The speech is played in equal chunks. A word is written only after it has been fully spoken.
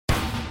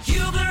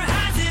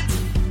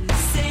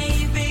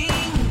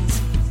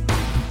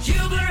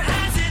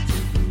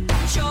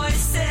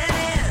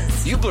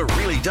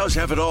does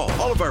have it all.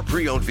 All of our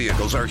pre-owned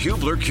vehicles are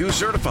Hubler Q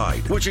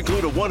certified, which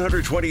include a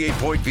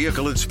 128-point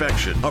vehicle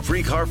inspection, a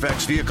free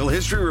Carfax vehicle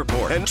history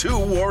report, and 2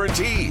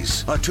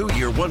 warranties. A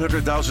 2-year,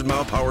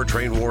 100,000-mile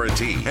powertrain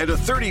warranty, and a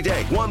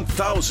 30-day,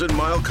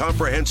 1,000-mile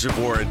comprehensive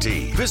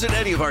warranty. Visit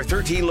any of our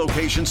 13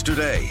 locations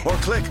today, or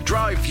click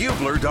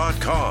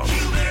drivehubler.com.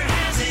 Hubler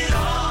has it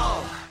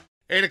all.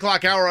 8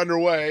 o'clock hour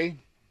underway.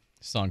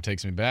 Song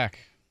takes me back.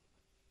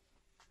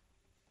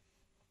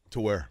 To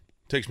where?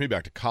 Takes me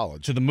back to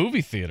college. To the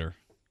movie theater.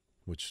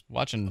 Which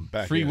watching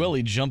Free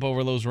Willy jump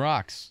over those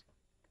rocks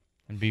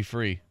and be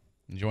free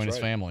and join his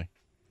family.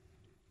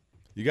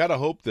 You got to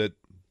hope that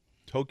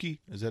Toki,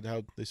 is that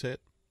how they say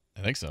it?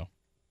 I think so.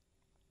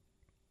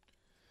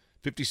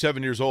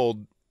 57 years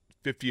old,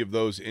 50 of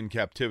those in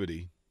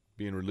captivity,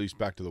 being released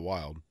back to the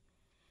wild.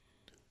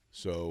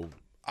 So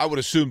I would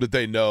assume that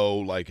they know,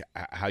 like,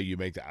 how you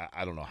make that.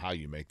 I don't know how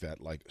you make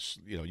that. Like,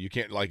 you know, you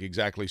can't, like,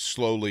 exactly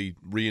slowly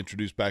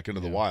reintroduce back into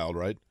the wild,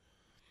 right?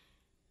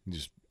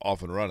 Just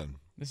off and running.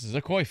 This is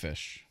a koi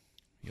fish.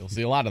 You'll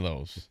see a lot of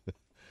those.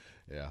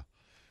 Yeah.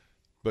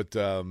 But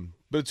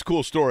it's a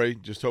cool story.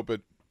 Just hope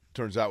it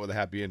turns out with a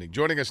happy ending.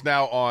 Joining us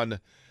now on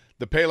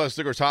the Payless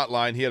Liquors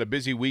Hotline. He had a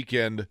busy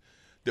weekend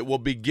that we'll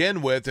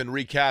begin with and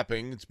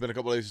recapping. It's been a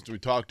couple of days since we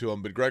talked to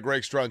him. But Greg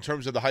Rakestraw, in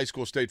terms of the high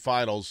school state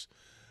finals,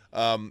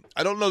 I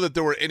don't know that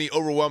there were any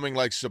overwhelming,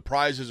 like,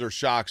 surprises or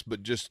shocks,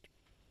 but just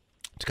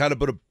to kind of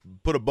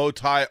put a bow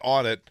tie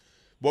on it,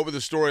 what were the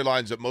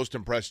storylines that most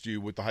impressed you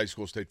with the high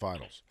school state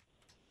finals?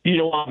 You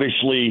know,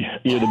 obviously,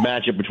 the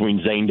matchup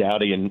between Zane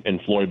Dowdy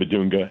and Floyd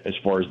Badunga as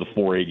far as the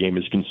 4A game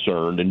is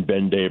concerned, and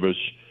Ben Davis,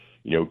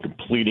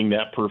 completing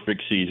that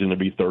perfect season to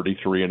be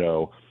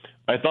 33-0.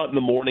 I thought in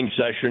the morning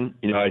session,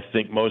 I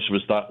think most of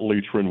us thought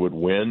Lutheran would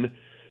win,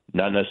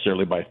 not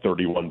necessarily by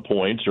 31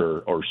 points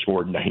or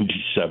scored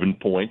 97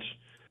 points.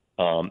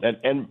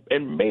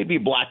 And maybe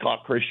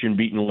Blackhawk Christian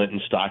beating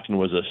Linton Stockton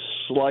was a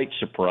slight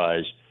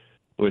surprise.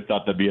 We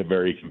thought that'd be a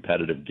very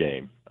competitive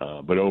game.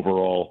 But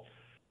overall,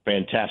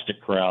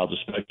 fantastic crowds,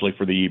 especially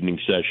for the evening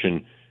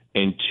session,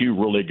 and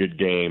 2 really good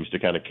games to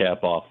kind of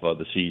cap off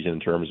the season in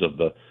terms of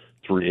the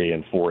 3A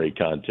and 4A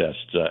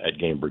contests at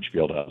Gamebridge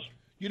Fieldhouse.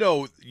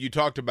 You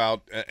talked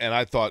about, and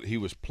I thought he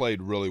was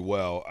played really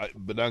well.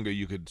 Badunga,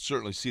 you could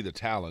certainly see the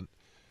talent.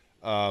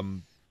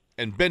 And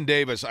Ben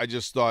Davis, I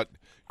just thought,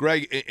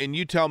 Greg, and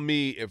you tell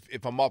me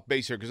if I'm off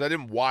base here, because I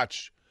didn't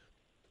watch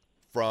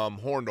from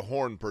horn to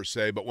horn per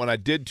se, but when I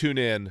did tune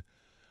in,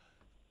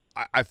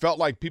 I felt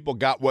like people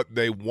got what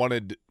they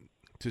wanted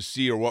to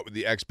see or what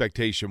the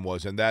expectation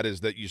was, and that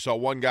is that you saw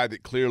one guy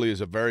that clearly is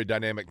a very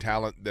dynamic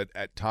talent that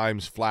at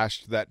times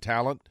flashed that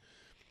talent,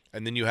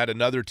 and then you had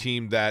another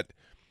team that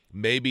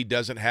maybe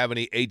doesn't have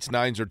any 8s,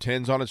 9s, or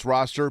 10s on its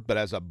roster, but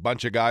has a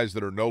bunch of guys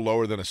that are no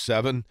lower than a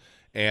 7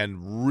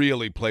 and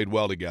really played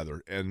well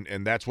together.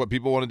 And that's what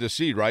people wanted to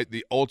see, right?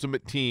 The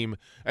ultimate team,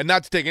 and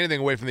not to take anything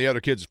away from the other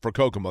kids for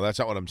Kokomo. That's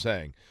not what I'm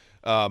saying.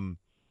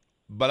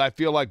 But I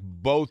feel like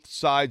both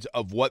sides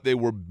of what they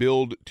were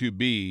billed to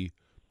be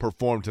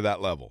performed to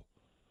that level.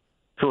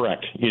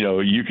 Correct.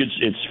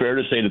 It's fair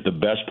to say that the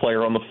best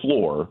player on the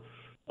floor,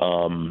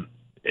 and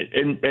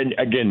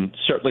again,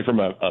 certainly from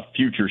a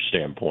future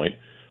standpoint,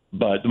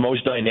 but the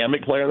most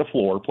dynamic player on the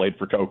floor played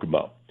for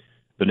Kokomo.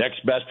 The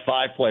next best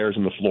 5 players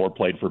on the floor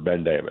played for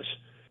Ben Davis.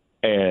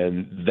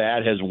 And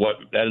that is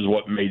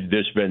what made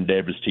this Ben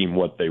Davis team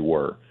what they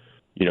were.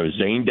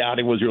 Zane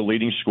Dowdy was their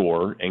leading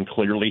scorer, and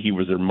clearly he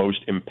was their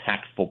most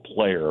impactful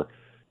player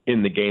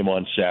in the game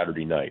on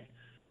Saturday night.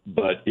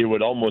 But it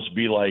would almost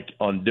be like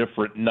on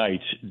different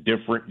nights,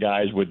 different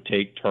guys would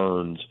take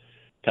turns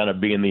kind of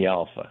being the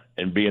alpha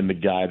and being the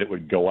guy that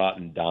would go out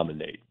and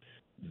dominate.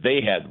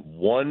 They had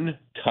one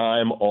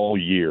time all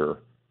year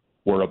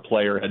where a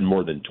player had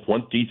more than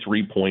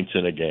 23 points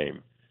in a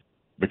game,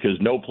 because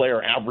no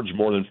player averaged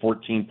more than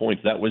 14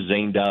 points. That was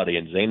Zane Dowdy,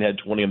 and Zane had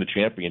 20 in the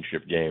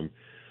championship game.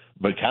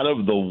 But kind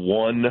of the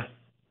one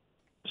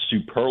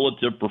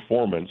superlative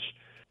performance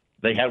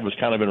they had was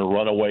kind of in a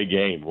runaway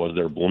game, was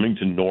their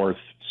Bloomington North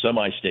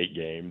semi-state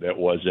game that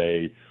was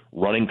a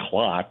running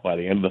clock by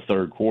the end of the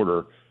third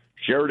quarter.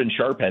 Sheridan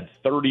Sharp had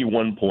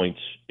 31 points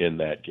in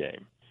that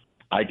game.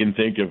 I can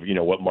think of,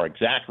 what Mark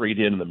Zachary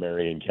did in the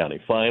Marion County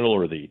Final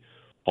or the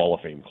Hall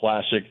of Fame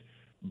Classic,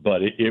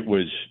 but it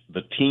was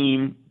the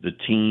team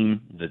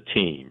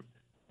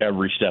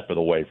every step of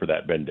the way for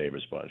that Ben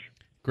Davis bunch.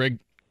 Greg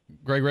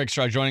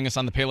Rakestraw joining us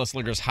on the Payless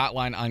Liquors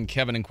Hotline on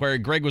Kevin and Query.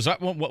 Greg, was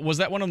that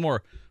one of the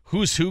more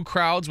who's who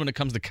crowds when it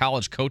comes to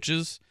college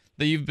coaches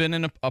that you've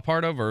been a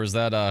part of, or is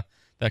that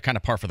that kind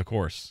of par for the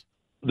course?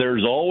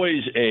 There's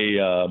always a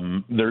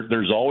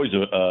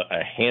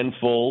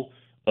handful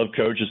of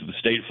coaches at the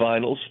state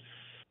finals.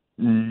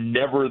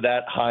 Never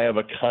that high of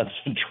a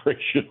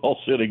concentration, all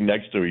sitting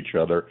next to each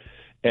other,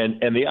 and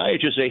the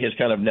IHSA has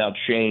kind of now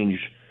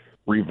changed,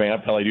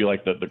 revamped how they do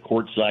like the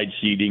courtside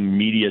seating,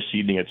 media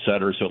seating, et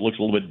cetera. So it looks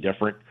a little bit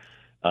different,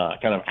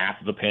 kind of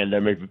after the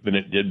pandemic than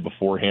it did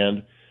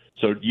beforehand.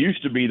 So it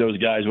used to be those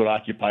guys would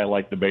occupy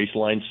like the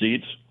baseline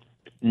seats.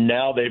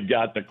 Now they've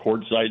got the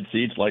courtside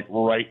seats like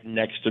right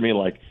next to me,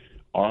 like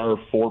our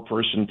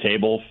 4-person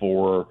table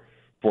for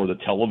the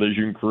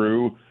television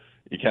crew.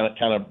 It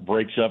kind of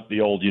breaks up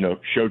the old,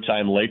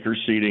 Showtime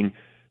Lakers seating.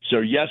 So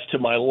yes, to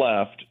my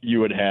left, you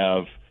would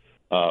have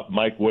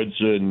Mike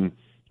Woodson,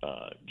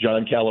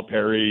 John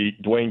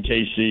Calipari, Dwayne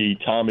Casey,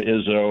 Tom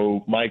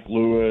Izzo, Mike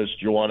Lewis,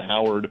 Juwan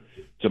Howard.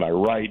 To my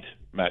right,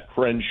 Matt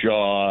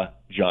Crenshaw,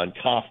 John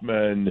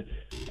Kaufman,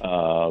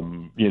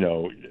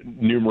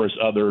 numerous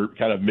other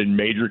kind of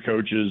mid-major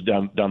coaches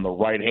down the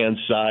right-hand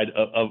side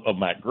of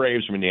Matt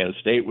Graves from Indiana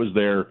State was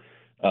there.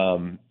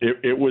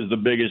 It was the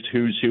biggest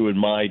who's who in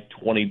my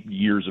 20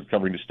 years of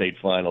covering the state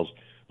finals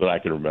that I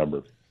can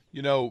remember.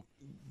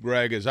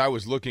 Greg, as I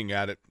was looking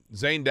at it,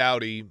 Zane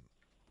Dowdy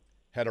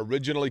had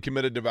originally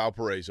committed to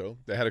Valparaiso.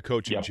 They had a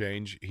coaching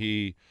change.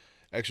 He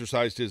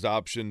exercised his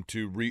option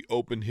to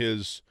reopen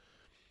his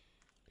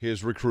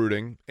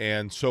recruiting,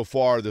 and so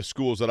far the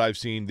schools that I've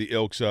seen, the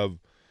ilks of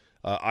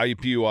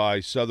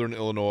IUPUI, Southern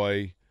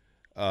Illinois,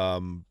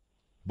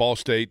 Ball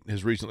State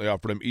has recently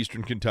offered him,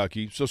 Eastern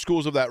Kentucky, so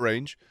schools of that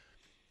range.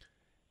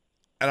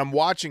 And I'm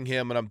watching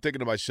him, and I'm thinking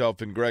to myself,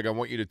 and Greg, I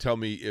want you to tell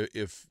me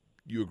if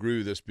you agree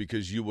with this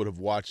because you would have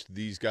watched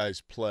these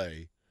guys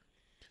play.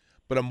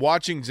 But I'm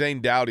watching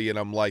Zane Dowdy, and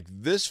I'm like,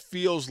 this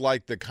feels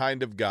like the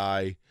kind of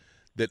guy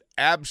that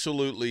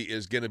absolutely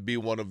is going to be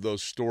one of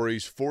those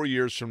stories 4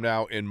 years from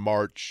now in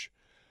March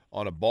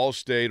on a Ball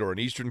State or an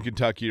Eastern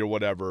Kentucky or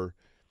whatever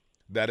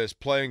that is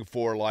playing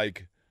for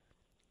like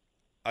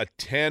a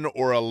 10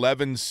 or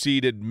 11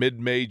 seeded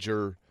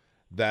mid-major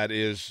that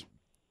is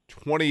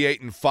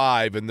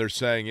 28-5, and they're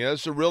saying,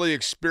 it's a really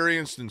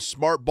experienced and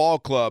smart ball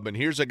club, and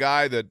here's a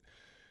guy that,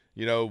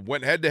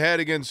 went head-to-head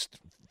against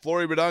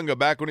Flory Badunga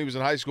back when he was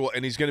in high school,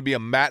 and he's going to be a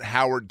Matt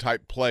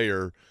Howard-type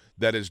player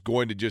that is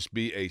going to just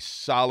be a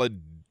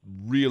solid,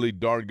 really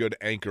darn good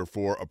anchor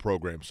for a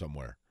program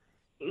somewhere.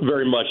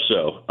 Very much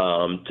so.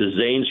 To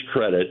Zane's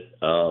credit,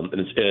 and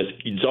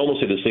it's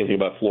almost the same thing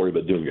about Flory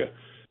Badunga.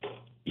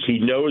 He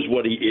knows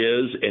what he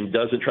is and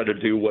doesn't try to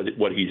do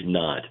what he's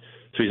not.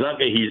 So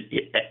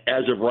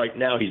as of right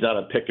now, he's not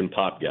a pick and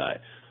pop guy.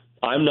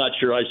 I'm not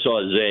sure I saw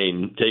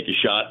Zane take a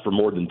shot from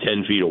more than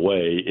 10 feet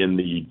away in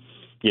the,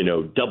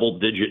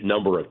 double-digit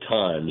number of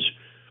times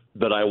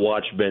that I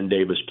watched Ben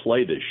Davis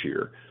play this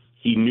year.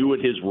 He knew what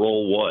his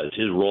role was.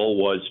 His role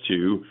was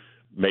to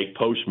make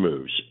post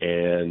moves,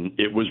 and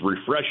it was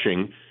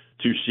refreshing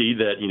to see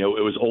that,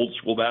 it was old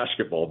school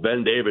basketball.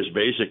 Ben Davis,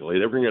 basically,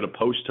 they were going to get a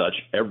post touch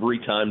every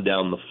time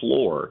down the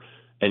floor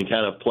and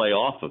kind of play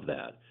off of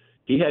that.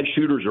 He had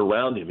shooters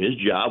around him. His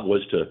job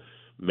was to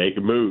make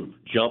a move,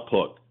 jump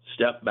hook,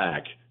 step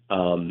back,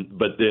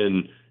 but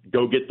then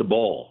go get the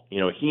ball.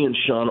 He and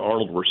Sean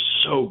Arnold were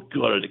so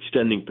good at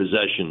extending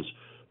possessions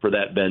for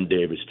that Ben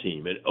Davis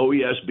team. And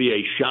yes, be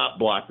a shot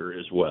blocker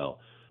as well.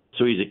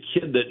 So he's a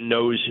kid that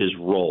knows his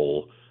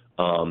role.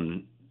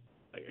 Again,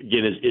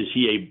 is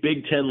he a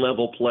Big Ten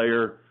level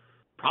player?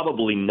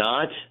 Probably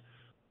not.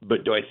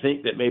 But do I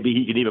think that maybe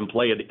he can even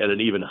play at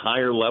an even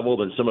higher level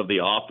than some of the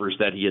offers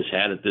that he has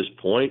had at this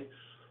point?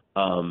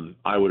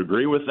 I would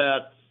agree with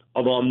that.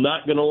 Although I'm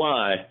not going to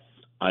lie,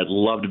 I'd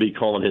love to be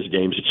calling his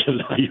games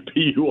against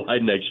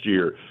IUPUI next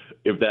year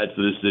if that's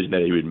the decision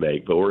that he would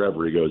make. But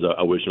wherever he goes,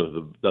 I wish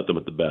him nothing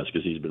but the best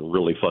because he's been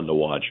really fun to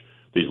watch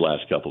these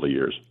last couple of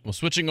years. Well,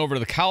 switching over to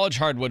the college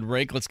hardwood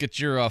rake, let's get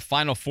your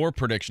Final Four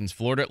predictions.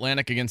 Florida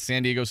Atlantic against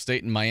San Diego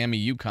State and Miami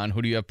UConn.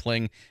 Who do you have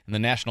playing in the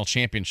national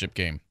championship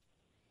game?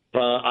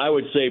 I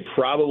would say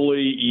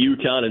probably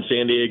UConn and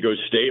San Diego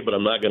State, but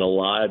I'm not going to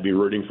lie. I'd be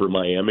rooting for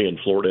Miami and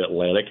Florida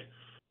Atlantic.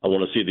 I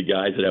want to see the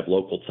guys that have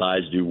local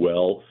ties do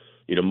well.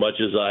 Much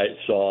as I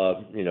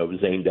saw,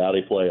 Zane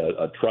Dowdy play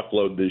a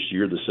truckload this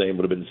year, the same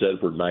would have been said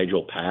for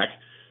Nigel Pack,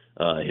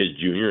 his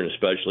junior and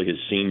especially his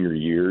senior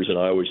years. And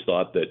I always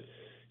thought that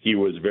he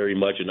was very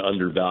much an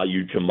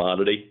undervalued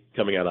commodity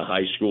coming out of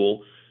high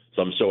school.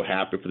 So I'm so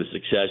happy for the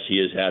success he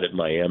has had at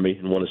Miami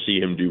and want to see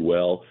him do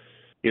well.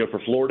 For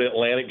Florida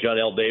Atlantic, John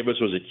L. Davis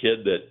was a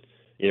kid that,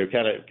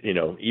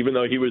 even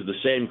though he was the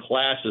same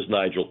class as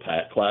Nigel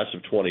Pack, class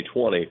of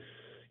 2020,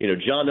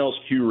 John L's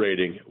Q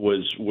rating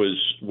was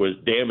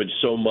damaged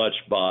so much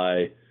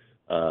by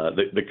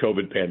the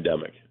COVID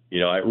pandemic.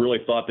 I really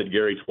thought that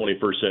Gary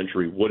 21st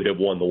Century would have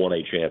won the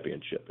 1A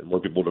championship, and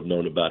more people would have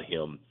known about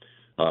him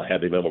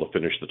had they been able to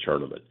finish the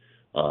tournament.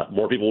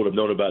 More people would have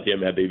known about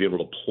him had they been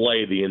able to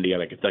play the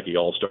Indiana-Kentucky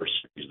All-Star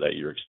Series that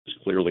year. He's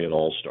clearly an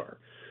All-Star.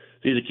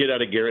 He's a kid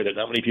out of Gary that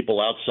not many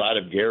people outside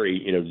of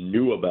Gary,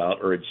 knew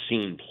about or had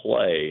seen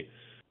play,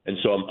 and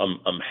so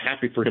I'm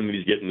happy for him that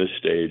he's getting this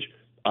stage.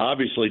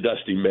 Obviously,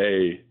 Dusty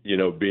May,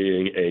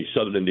 being a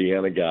Southern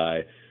Indiana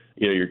guy,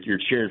 you're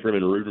cheering for him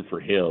and rooting for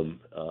him.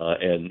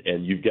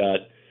 And you've got,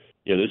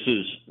 this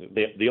is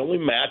the only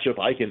matchup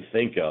I can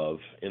think of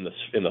in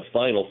the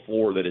Final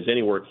Four that is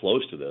anywhere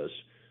close to this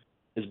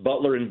is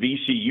Butler and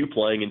VCU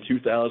playing in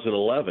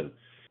 2011.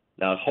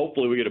 Now,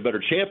 hopefully we get a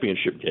better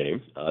championship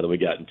game than we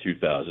got in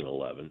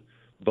 2011.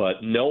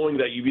 But knowing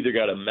that you've either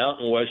got a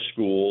Mountain West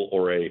school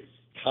or a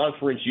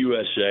Conference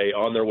USA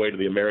on their way to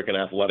the American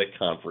Athletic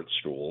Conference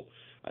school,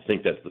 I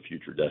think that's the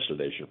future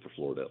destination for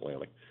Florida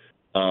Atlantic.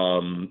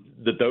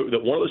 That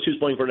one of those two is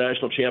playing for a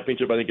national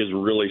championship, I think, is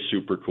really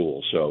super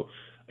cool. So,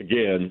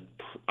 again,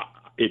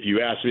 if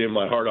you ask me in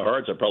my heart of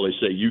hearts, I'd probably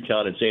say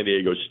UConn and San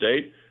Diego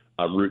State.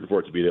 I'm rooting for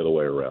it to be the other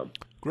way around.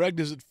 Greg,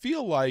 does it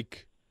feel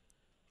like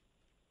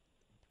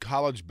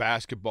college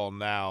basketball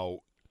now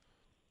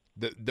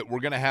that we're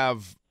going to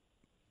have,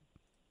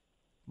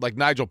 like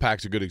Nigel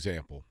Pack's a good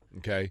example,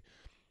 okay?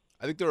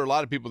 I think there are a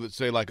lot of people that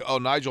say, like, oh,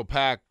 Nigel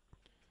Pack,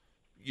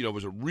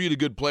 was a really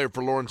good player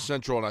for Lawrence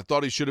Central, and I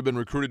thought he should have been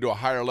recruited to a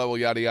higher level,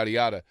 yada, yada,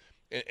 yada.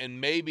 And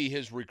maybe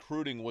his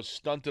recruiting was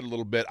stunted a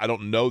little bit. I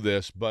don't know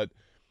this, but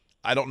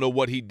I don't know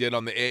what he did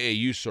on the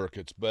AAU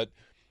circuits. But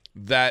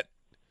that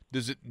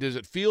does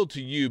it feel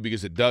to you,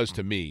 because it does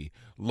to me,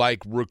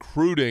 like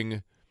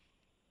recruiting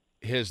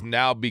has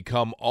now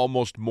become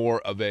almost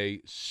more of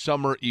a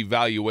summer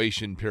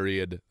evaluation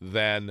period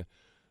than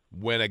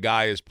when a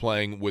guy is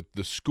playing with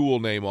the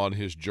school name on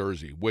his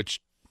jersey,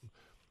 which –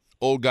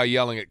 old guy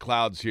yelling at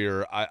clouds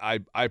here,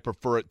 I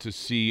prefer it to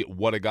see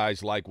what a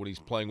guy's like when he's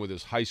playing with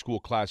his high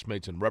school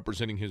classmates and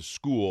representing his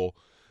school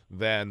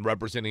than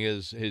representing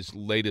his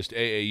latest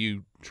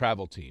AAU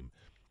travel team.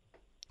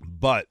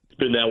 But it's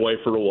been that way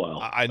for a while.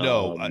 I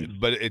know,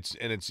 but it's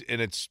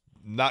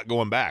not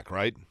going back,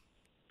 right?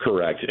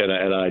 Correct,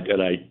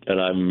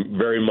 and I'm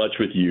very much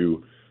with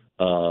you.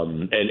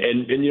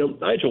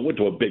 Nigel went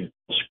to a big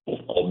school,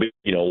 albeit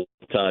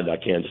time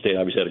at Kansas State.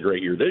 Obviously had a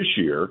great year this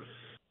year.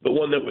 But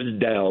one that was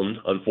down,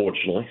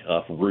 unfortunately,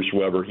 for Bruce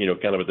Weber,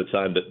 kind of at the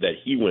time that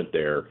he went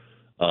there.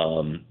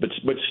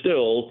 But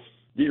still,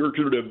 you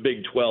recruited a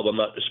Big 12. I'm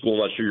not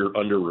sure you're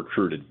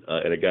under-recruited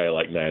at a guy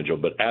like Nigel.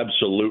 But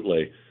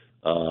absolutely,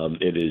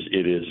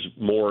 it is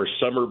more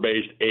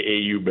summer-based,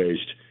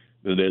 AAU-based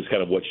than it is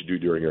kind of what you do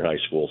during your high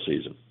school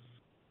season.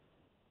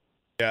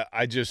 Yeah,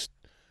 I just,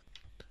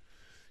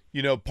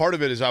 part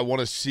of it is I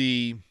want to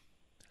see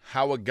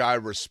how a guy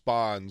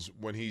responds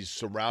when he's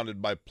surrounded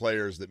by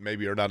players that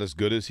maybe are not as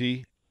good as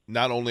he,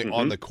 not only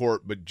on the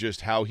court, but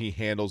just how he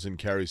handles and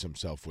carries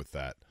himself with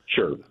that.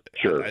 Sure.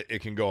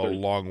 It can go a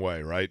long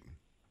way, right?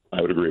 I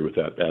would agree with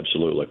that,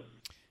 absolutely.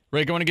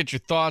 Rick, I want to get your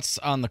thoughts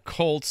on the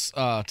Colts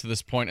to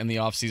this point in the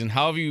offseason.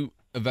 How have you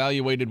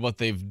evaluated what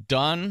they've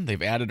done,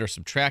 they've added or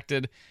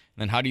subtracted,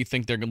 and then how do you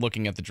think they're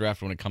looking at the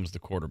draft when it comes to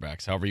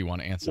quarterbacks, however you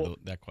want to answer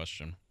that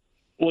question?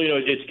 Well,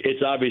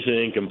 it's obviously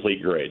an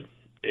incomplete grade.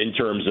 In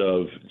terms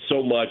of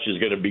so much is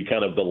going to be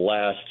kind of the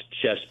last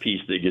chess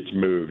piece that gets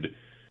moved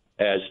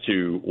as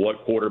to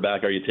what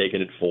quarterback are you taking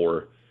it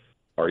for?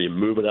 Are you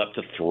moving up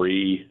to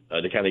 3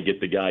 to kind of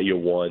get the guy you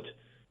want?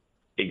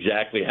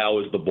 Exactly how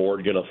is the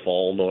board going to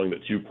fall, knowing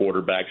that 2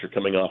 quarterbacks are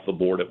coming off the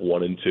board at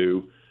 1 and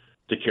 2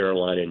 to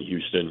Carolina and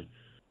Houston?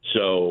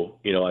 So,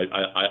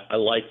 I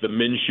like the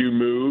Minshew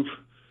move.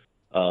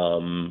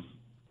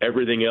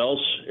 Everything else,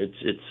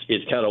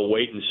 it's kind of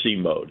wait and see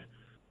mode.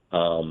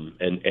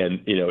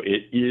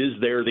 Is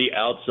there the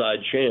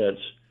outside chance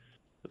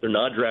that they're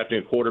not drafting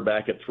a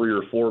quarterback at 3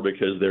 or 4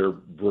 because they're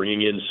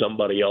bringing in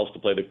somebody else to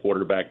play the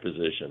quarterback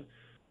position?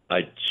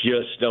 I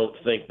just don't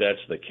think that's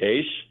the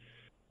case.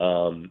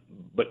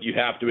 But you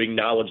have to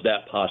acknowledge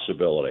that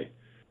possibility.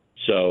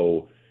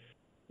 So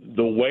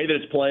the way that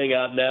it's playing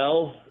out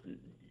now,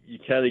 you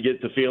kind of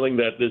get the feeling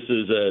that this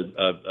is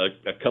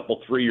a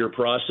couple 3-year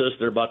process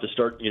they're about to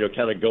start,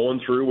 kind of going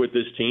through with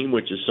this team,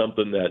 which is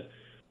something that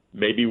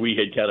maybe we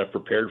had kind of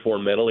prepared for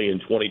mentally in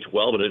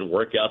 2012. It didn't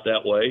work out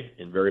that way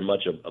in very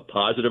much a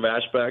positive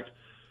aspect.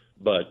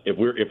 But if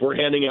we're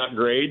handing out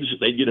grades,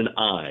 they'd get an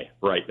I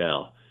right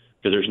now,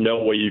 because there's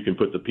no way you can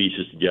put the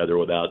pieces together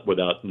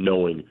without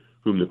knowing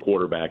whom the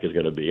quarterback is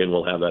going to be. And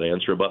we'll have that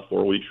answer about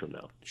 4 weeks from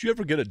now. Did you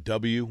ever get a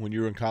W when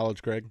you were in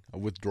college, Greg? A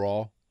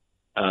withdrawal?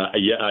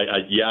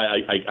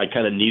 I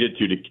kind of needed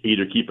to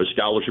either keep a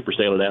scholarship or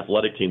stay on an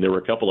athletic team. There were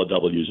a couple of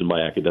W's in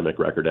my academic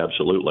record,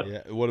 absolutely.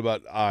 Yeah. What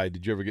about I?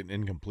 Did you ever get an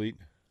incomplete?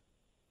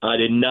 I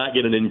did not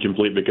get an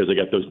incomplete because I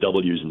got those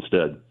W's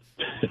instead.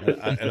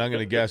 And I'm going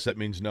to guess that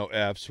means no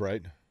F's,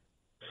 right?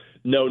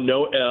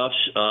 No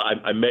F's.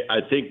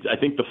 I think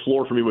the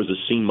floor for me was a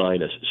C-.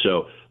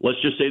 So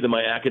let's just say that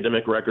my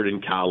academic record in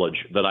college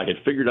that I had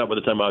figured out by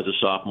the time I was a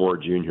sophomore or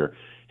junior,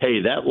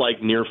 hey, that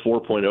like near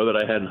 4.0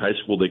 that I had in high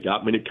school that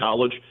got me to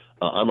college,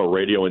 I'm a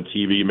radio and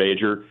TV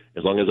major.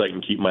 As long as I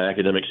can keep my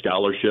academic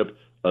scholarship,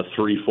 a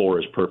 3.4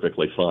 is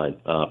perfectly fine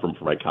from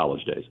my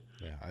college days.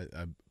 Yeah,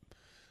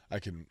 I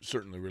can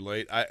certainly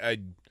relate.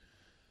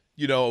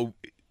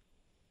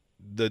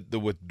 The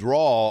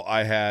withdrawal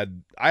I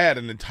had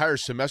an entire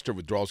semester of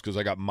withdrawals because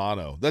I got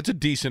mono. That's a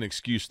decent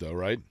excuse though,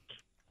 right?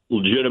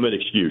 Legitimate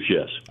excuse,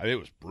 yes. I mean, it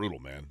was brutal,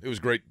 man. It was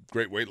great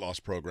weight loss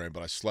program,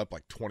 but I slept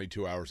like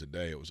 22 hours a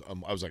day. It was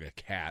I was like a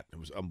cat. It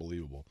was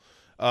unbelievable.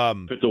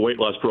 If it's a weight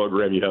loss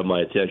program, you have my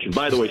attention.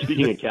 By the way,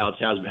 speaking of cats,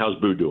 how's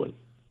Boo doing?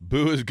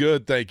 Boo is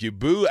good, thank you.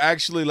 Boo,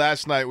 actually,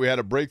 last night we had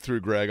a breakthrough,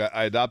 Greg.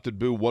 I adopted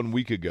Boo 1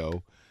 week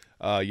ago,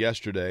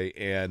 yesterday,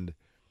 and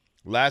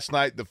last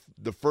night,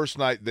 the first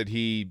night that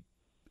he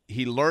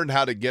learned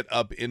how to get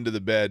up into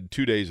the bed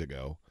 2 days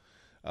ago,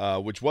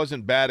 which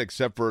wasn't bad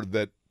except for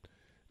that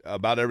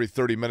about every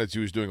 30 minutes he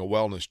was doing a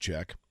wellness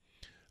check.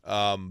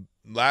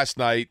 Last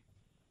night,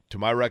 to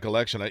my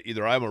recollection,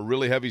 either I'm a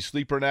really heavy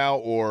sleeper now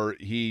or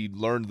he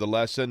learned the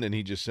lesson and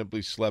he just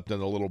simply slept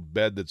in a little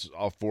bed that's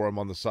off for him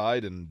on the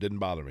side and didn't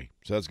bother me.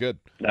 So that's good.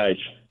 Nice.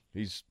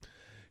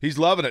 He's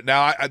loving it.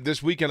 Now,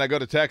 this weekend I go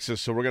to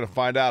Texas, so we're going to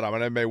find out.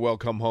 I may well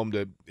come home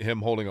to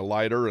him holding a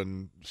lighter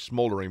and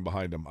smoldering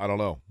behind him. I don't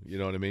know. You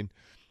know what I mean?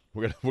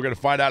 We're gonna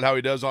find out how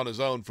he does on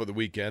his own for the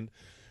weekend.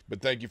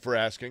 But thank you for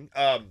asking.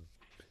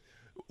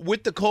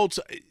 With the Colts,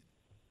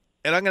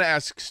 and I'm going to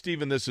ask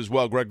Stephen this as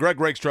well. Greg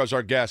Rakestraw is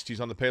our guest. He's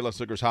on the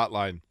Payless Liquors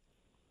hotline.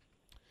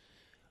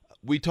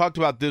 We talked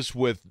about this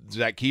with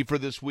Zach Kiefer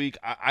this week.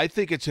 I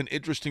think it's an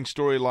interesting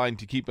storyline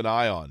to keep an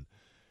eye on.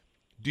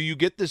 Do you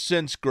get the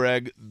sense,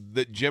 Greg,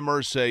 that Jim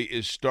Irsay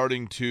is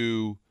starting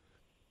to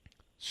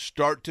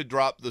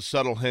drop the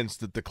subtle hints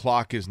that the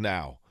clock is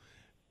now?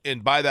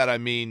 And by that I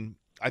mean,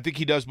 I think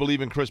he does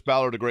believe in Chris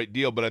Ballard a great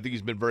deal, but I think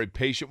he's been very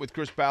patient with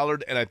Chris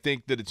Ballard, and I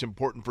think that it's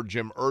important for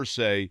Jim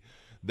Irsay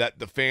that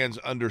the fans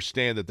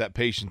understand that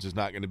patience is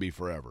not going to be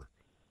forever.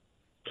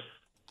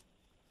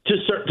 To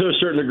a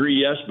certain degree,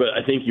 yes, but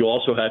I think you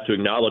also have to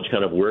acknowledge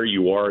kind of where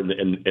you are and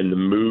the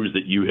moves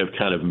that you have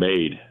kind of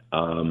made.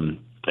 And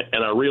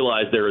I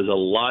realize there is a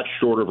lot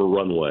shorter of a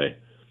runway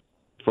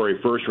for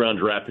a first-round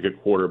draft pick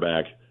at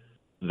quarterback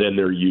than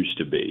there used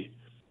to be.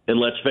 And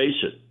let's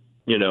face it,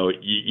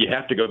 you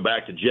have to go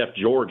back to Jeff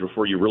George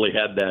before you really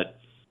had that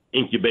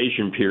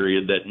incubation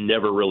period that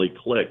never really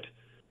clicked.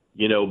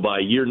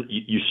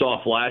 You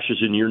saw flashes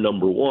in year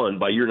number one.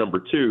 By year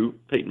number two,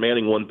 Peyton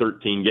Manning won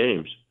 13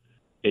 games.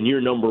 In year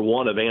number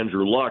one of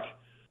Andrew Luck,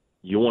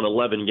 you won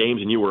 11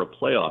 games and you were a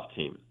playoff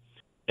team.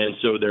 And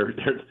so there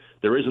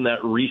isn't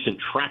that recent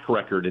track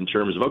record in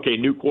terms of, okay,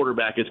 new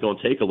quarterback, it's going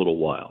to take a little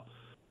while.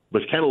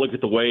 But kind of look at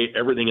the way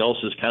everything else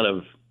is kind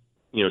of,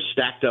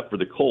 stacked up for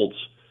the Colts.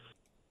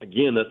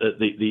 Again,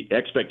 the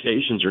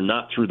expectations are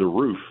not through the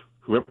roof,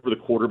 whoever the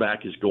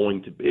quarterback is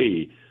going to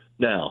be.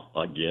 Now,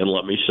 again,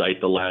 let me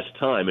cite the last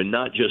time, and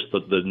not just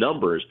the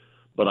numbers,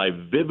 but I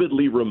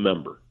vividly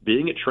remember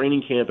being at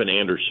training camp in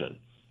Anderson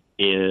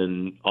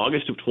in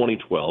August of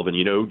 2012,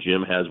 and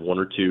Jim has one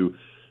or two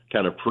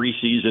kind of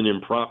preseason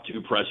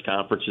impromptu press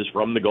conferences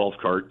from the golf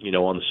cart,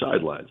 on the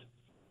sidelines.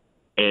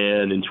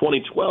 And in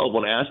 2012,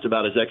 when asked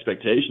about his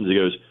expectations, he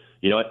goes,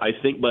 I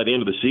think by the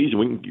end of the season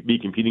we can be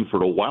competing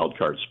for a wild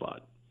card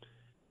spot.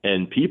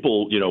 And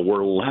people,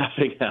 were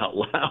laughing out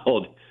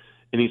loud.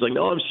 And he's like,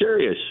 no, I'm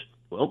serious.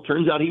 Well,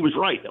 turns out he was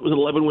right. That was an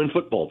 11-win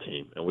football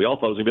team. And we all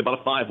thought it was going to be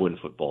about a 5-win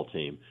football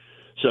team.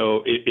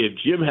 So if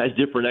Jim has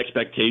different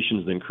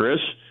expectations than Chris,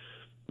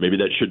 maybe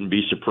that shouldn't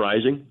be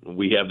surprising.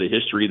 We have the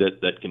history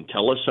that can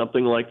tell us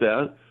something like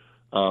that.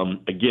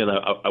 Again,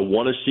 I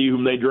want to see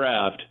whom they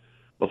draft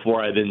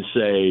before I then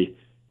say,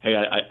 hey,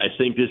 I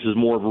think this is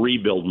more of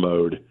rebuild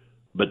mode.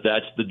 But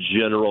that's the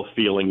general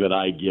feeling that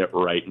I get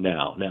right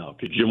now. Now,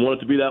 could Jim want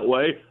it to be that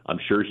way? I'm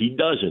sure he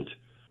doesn't.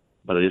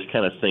 But I just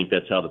kind of think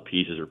that's how the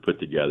pieces are put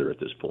together at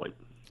this point.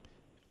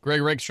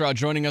 Greg Rakestraw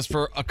joining us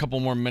for a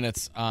couple more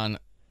minutes on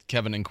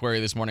Kevin and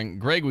Query this morning.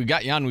 Greg, we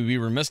got you on. We'd be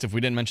remiss if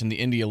we didn't mention the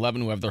Indy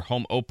 11, who have their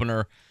home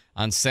opener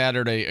on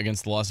Saturday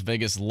against the Las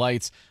Vegas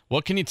Lights.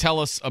 What can you tell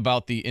us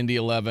about the Indy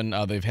 11?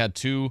 They've had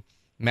 2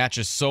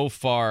 matches so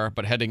far,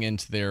 but heading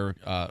into their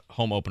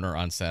home opener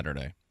on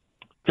Saturday.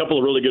 A couple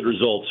of really good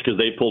results because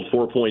they pulled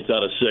 4 points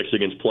out of 6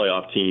 against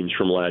playoff teams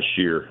from last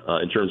year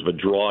in terms of a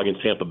draw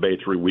against Tampa Bay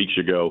 3 weeks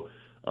ago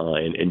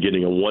and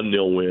getting a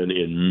 1-0 win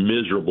in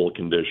miserable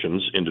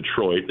conditions in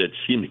Detroit that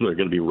seemingly are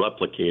going to be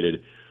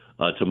replicated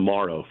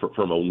tomorrow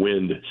from a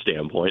wind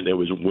standpoint. There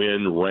was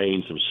wind,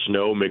 rain, some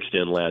snow mixed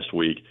in last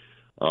week.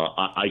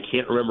 I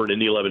can't remember an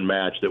Indy 11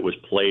 match that was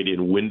played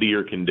in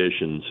windier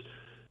conditions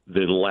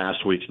than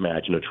last week's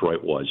match in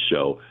Detroit was.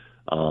 So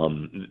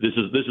this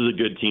is a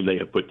good team they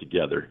have put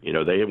together.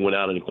 They have went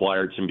out and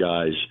acquired some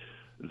guys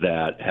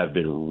that have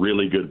been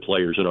really good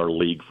players in our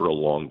league for a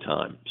long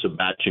time.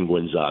 Sebastian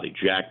Guinzotti,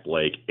 Jack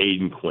Blake,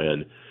 Aiden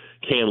Quinn,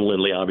 Cam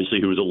Lindley, obviously,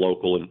 who was a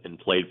local and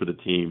played for the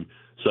team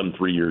some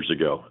 3 years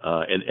ago.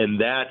 And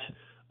that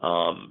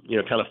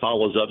kind of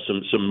follows up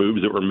some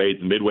moves that were made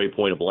at the midway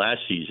point of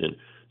last season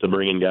to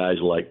bring in guys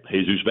like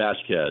Jesus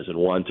Vasquez and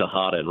Juan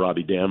Tejada and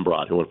Robbie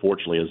Dambrot, who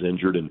unfortunately is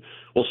injured. And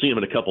we'll see him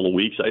in a couple of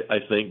weeks, I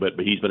think, but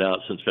he's been out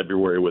since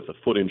February with a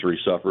foot injury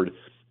suffered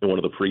in one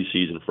of the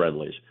preseason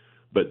friendlies.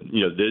 But,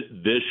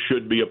 this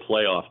should be a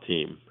playoff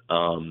team.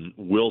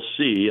 We'll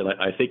see, and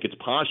I think it's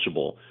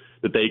possible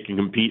that they can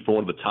compete for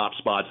one of the top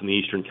spots in the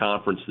Eastern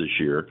Conference this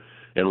year.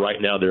 And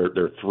right now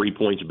they're 3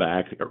 points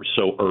back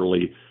so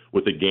early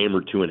with a game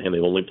or two in hand.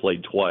 They've only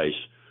played twice.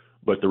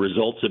 But the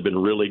results have been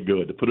really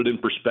good. To put it in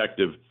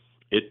perspective,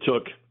 it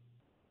took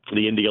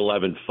the Indy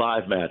 11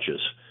 5 matches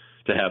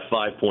to have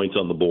 5 points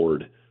on the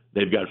board.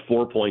 They've got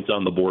 4 points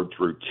on the board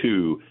through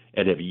 2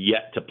 and have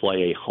yet to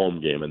play a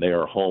home game. And they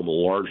are home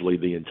largely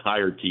the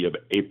entirety of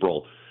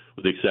April,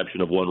 with the exception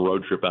of one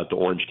road trip out to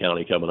Orange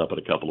County coming up in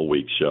a couple of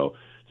weeks. So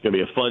it's going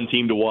to be a fun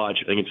team to watch.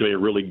 I think it's going to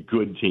be a really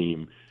good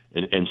team.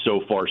 And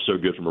so far, so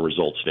good from a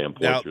results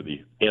standpoint now, through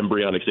the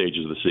embryonic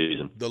stages of the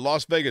season. The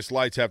Las Vegas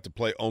Lights have to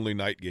play only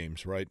night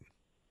games, right?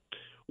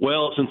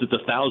 Well, since it's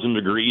 1,000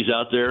 degrees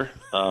out there,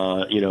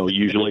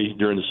 usually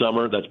during the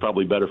summer, that's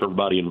probably better for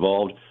everybody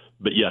involved.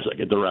 But, yes, I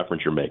get the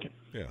reference you're making.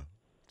 Yeah.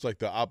 It's like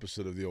the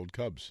opposite of the old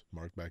Cubs,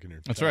 Mark, back in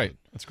here. That's right.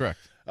 That's correct.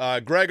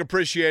 Greg,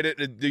 appreciate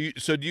it.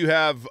 Do you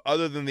have,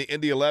 other than the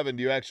Indy 11,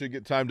 do you actually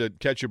get time to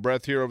catch your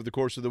breath here over the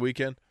course of the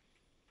weekend?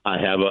 I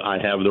have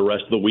the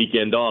rest of the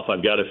weekend off.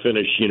 I've got to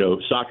finish,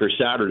 Soccer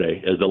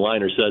Saturday. As the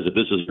liner says, if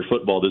this is your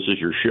football, this is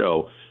your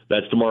show.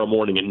 That's tomorrow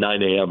morning at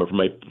 9 a.m. But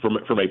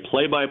from a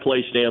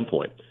play-by-play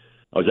standpoint,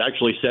 I was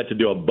actually set to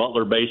do a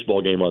Butler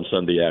baseball game on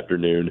Sunday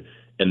afternoon,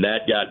 and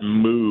that got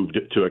moved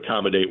to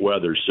accommodate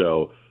weather.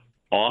 So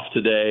off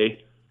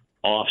today,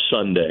 off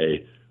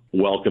Sunday.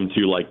 Welcome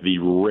to the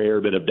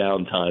rare bit of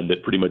downtime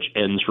that pretty much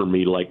ends for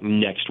me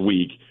next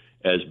week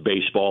as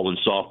baseball and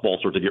softball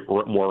start to get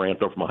more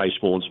ramped up from a high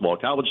school and small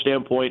college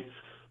standpoint.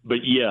 But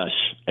yes,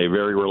 a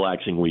very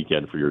relaxing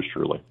weekend for yours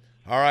truly.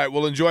 All right,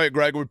 well, enjoy it,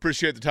 Greg. We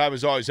appreciate the time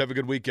as always. Have a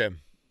good weekend.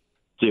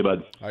 See you,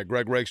 bud. All right,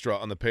 Greg Rakestraw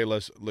on the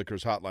Payless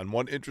Liquors Hotline.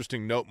 One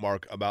interesting note,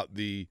 Mark, about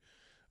the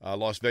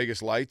Las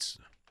Vegas Lights.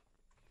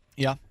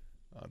 Yeah.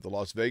 The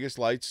Las Vegas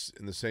Lights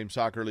in the same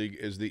soccer league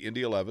as the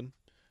Indy 11.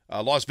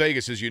 Las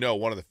Vegas, as you know,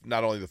 one of the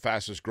not only the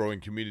fastest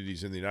growing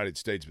communities in the United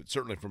States, but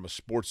certainly from a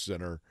sports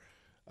center,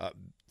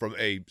 from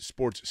a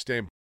sports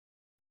standpoint.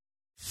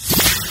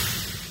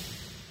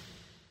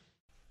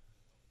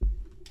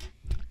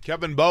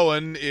 Kevin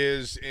Bowen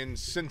is in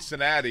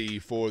Cincinnati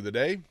for the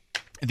day.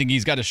 I think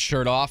he's got his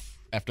shirt off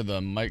after the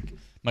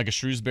Micah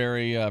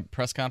Shrewsbury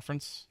press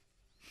conference.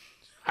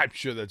 I'm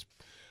sure that's,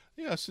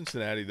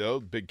 Cincinnati, though,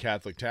 big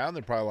Catholic town.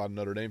 There are probably a lot of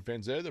Notre Dame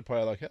fans there. They're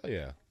probably like, hell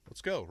yeah,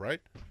 let's go, right?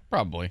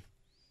 Probably.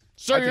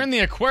 So you're in the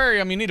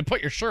aquarium. You need to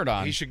put your shirt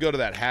on. He should go to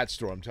that hat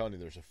store. I'm telling you,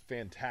 there's a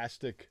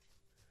fantastic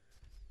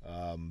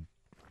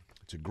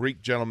it's a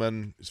Greek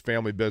gentleman, his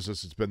family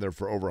business. It's been there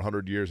for over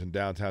 100 years in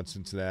downtown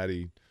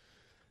Cincinnati.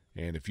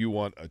 And if you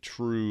want a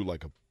true, a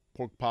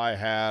pork pie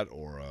hat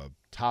or a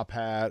top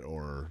hat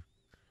or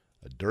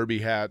a derby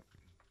hat,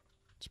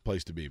 it's a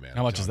place to be, man.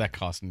 How much is that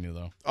costing you,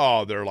 though?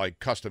 Oh, they're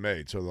custom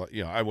made. So,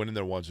 I went in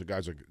there once. The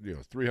guy's like,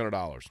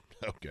 $300.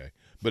 Okay.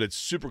 But it's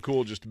super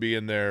cool just to be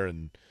in there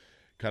and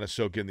kind of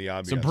soak in the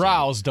ambiance. So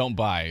browse, don't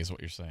buy is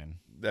what you're saying.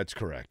 That's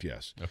correct,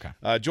 yes. Okay.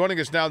 Joining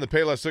us now on the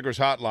Payless Liquors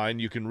Hotline,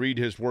 you can read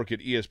his work at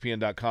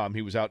ESPN.com.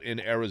 He was out in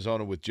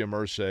Arizona with Jim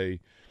Irsay.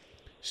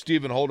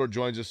 Stephen Holder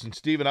joins us. And,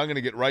 Stephen, I'm going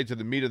to get right to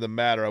the meat of the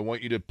matter. I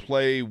want you to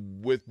play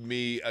with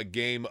me a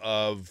game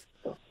of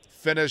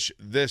finish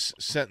this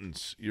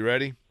sentence. You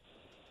ready?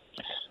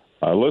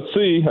 Let's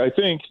see, I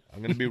think.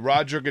 I'm going to be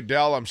Roger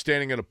Goodell. I'm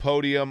standing at a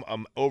podium.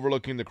 I'm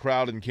overlooking the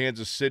crowd in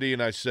Kansas City,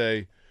 and I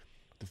say,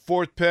 the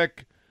fourth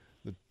pick,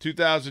 the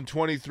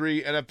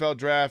 2023 NFL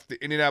Draft,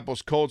 the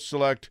Indianapolis Colts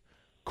select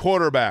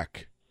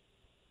quarterback.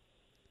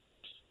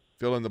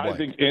 Fill in the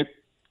blank.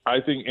 I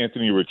think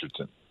Anthony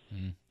Richardson.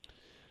 Mm-hmm.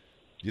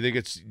 Do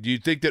you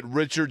think that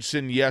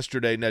Richardson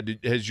yesterday, now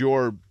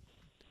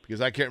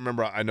because I can't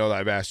remember, I know that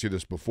I've asked you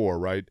this before,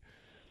 right?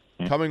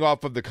 Mm-hmm. Coming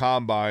off of the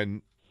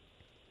combine,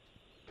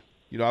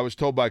 I was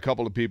told by a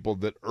couple of people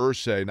that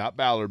Irsay, not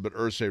Ballard, but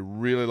Irsay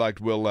really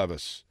liked Will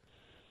Levis.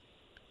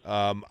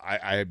 I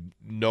have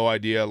no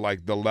idea,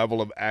 the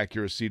level of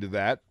accuracy to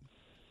that.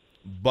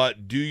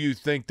 But do you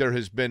think there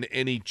has been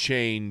any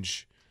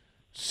change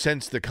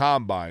since the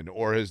combine,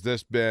 or has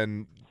this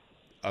been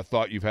a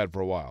thought you've had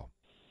for a while?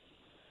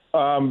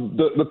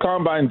 The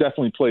combine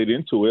definitely played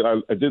into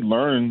it. I did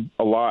learn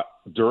a lot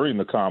during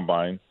the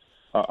combine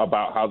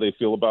about how they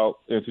feel about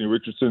Anthony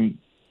Richardson.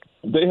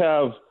 They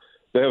have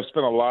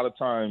spent a lot of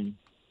time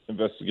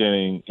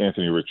investigating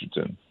Anthony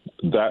Richardson.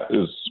 That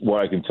is what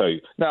I can tell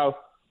you. Now,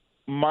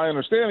 my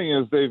understanding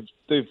is they've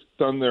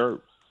done they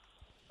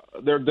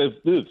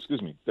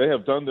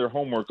have done their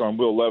homework on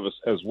Will Levis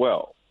as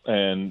well,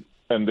 and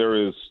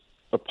there is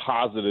a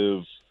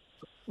positive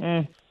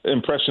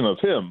impression of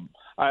him.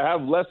 I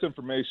have less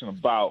information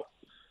about.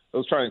 I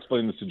was trying to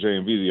explain this to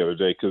JMV the other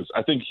day because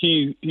I think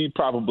he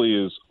probably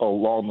is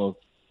along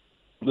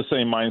the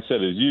same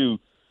mindset as you,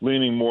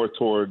 leaning more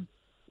toward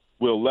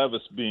Will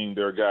Levis being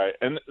their guy.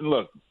 And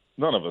look,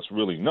 none of us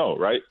really know,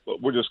 right?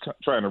 But we're just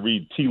trying to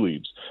read tea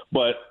leaves.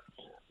 But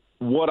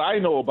what I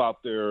know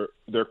about their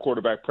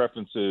quarterback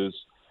preferences,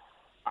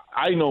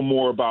 I know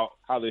more about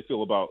how they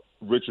feel about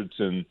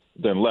Richardson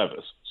than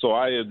Levis. So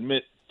I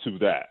admit to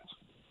that.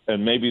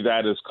 And maybe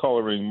that is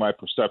coloring my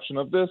perception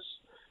of this.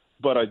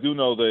 But I do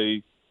know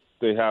they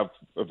have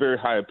a very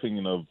high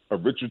opinion of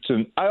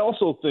Richardson. I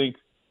also think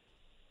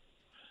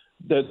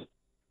that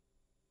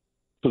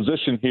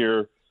position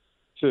here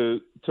to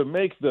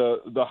make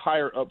the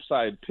higher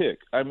upside pick.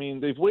 I mean,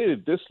 they've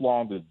waited this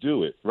long to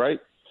do it, right?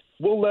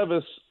 Will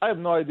Levis, I have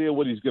no idea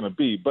what he's going to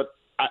be, but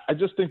I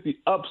just think the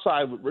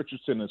upside with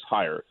Richardson is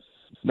higher.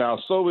 Now,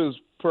 so is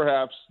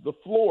perhaps the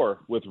floor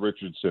with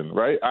Richardson,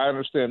 right? I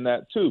understand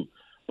that too.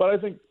 But I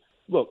think,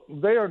 look,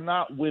 they are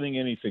not winning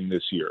anything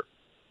this year.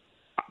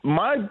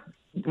 My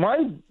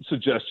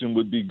suggestion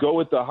would be go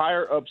with the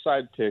higher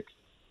upside pick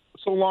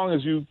so long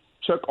as you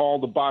check all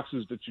the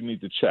boxes that you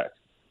need to check.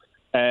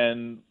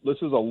 And this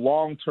is a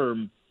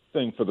long-term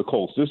thing for the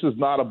Colts. This is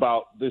not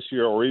about this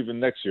year or even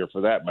next year,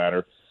 for that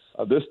matter.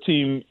 This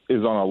team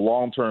is on a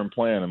long-term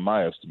plan, in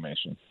my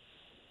estimation.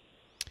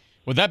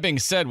 With that being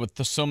said,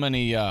 with so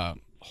many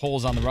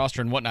holes on the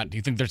roster and whatnot, do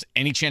you think there's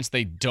any chance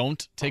they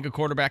don't take a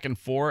quarterback in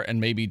 4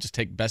 and maybe just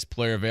take best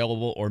player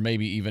available or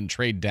maybe even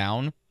trade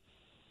down?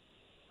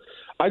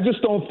 I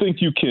just don't think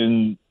you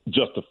can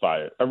justify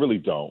it. I really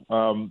don't.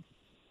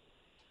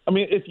 I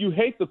mean, if you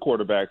hate the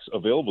quarterbacks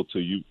available to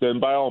you,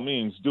 then by all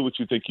means, do what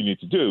you think you need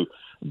to do.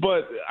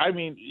 But, I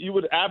mean, you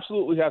would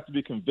absolutely have to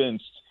be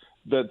convinced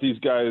that these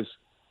guys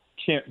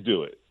can't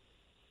do it,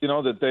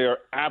 that they are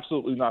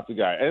absolutely not the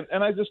guy.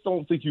 And I just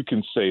don't think you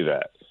can say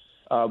that.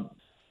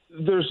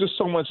 There's just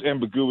so much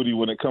ambiguity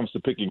when it comes to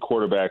picking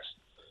quarterbacks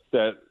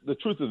that the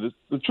truth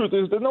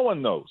is that no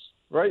one knows,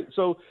 right?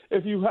 So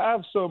if you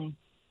have some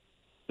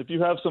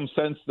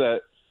sense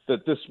that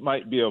this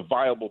might be a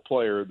viable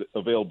player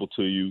available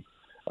to you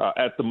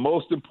at the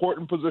most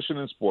important position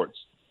in sports,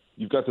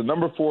 you've got the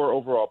number 4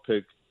 overall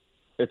pick.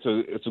 It's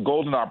a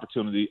golden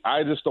opportunity.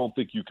 I just don't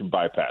think you can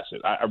bypass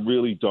it. I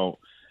really don't.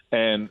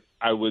 And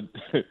I would,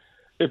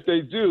 if they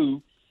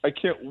do, I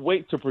can't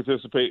wait to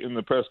participate in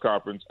the press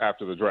conference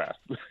after the draft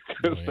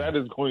because that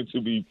is going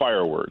to be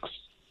fireworks.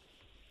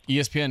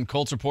 ESPN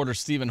Colts reporter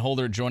Stephen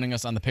Holder joining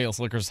us on the Payless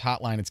Liquors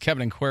hotline. It's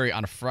Kevin and Query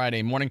on a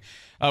Friday morning.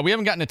 We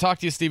haven't gotten to talk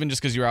to you, Stephen,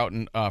 just because you're out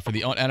for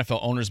the NFL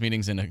owners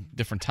meetings in a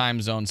different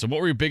time zone. So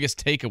what were your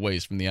biggest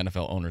takeaways from the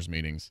NFL owners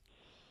meetings?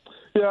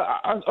 Yeah,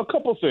 a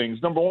couple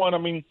things. Number one, I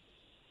mean,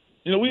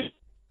 we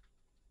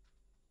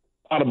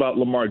thought about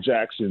Lamar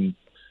Jackson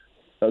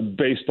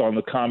based on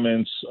the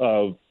comments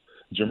of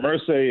Jim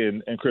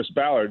Irsay and Chris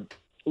Ballard.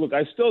 Look,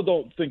 I still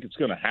don't think it's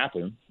going to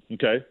happen,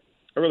 okay?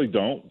 I really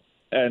don't.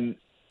 And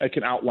I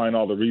can outline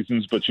all the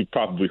reasons, but you've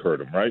probably heard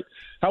them, right?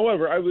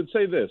 However, I would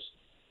say this.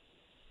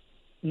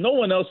 No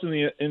one else in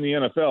the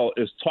NFL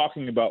is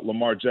talking about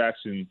Lamar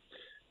Jackson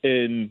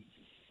in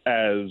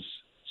as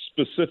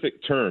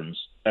specific terms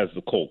as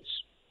the Colts.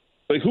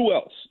 Like, who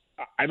else?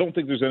 I don't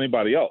think there's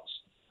anybody else.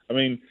 I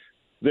mean,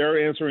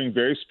 they're answering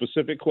very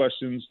specific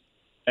questions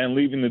and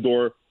leaving the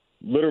door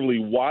literally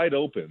wide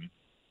open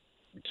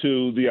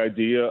to the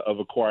idea of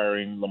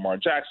acquiring Lamar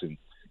Jackson.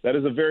 That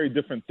is a very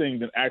different thing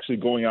than actually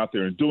going out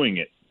there and doing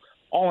it.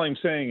 All I'm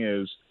saying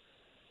is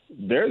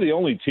they're the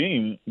only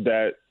team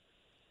that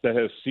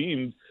has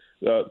seemed,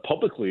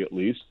 publicly at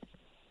least,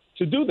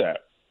 to do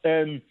that.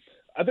 And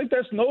I think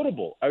that's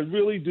notable. I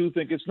really do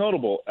think it's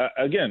notable.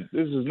 Again,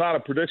 this is not a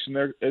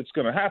prediction it's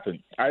going to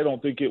happen. I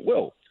don't think it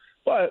will.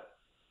 But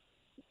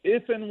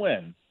if and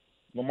when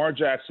Lamar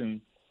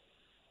Jackson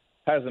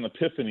has an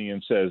epiphany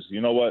and says,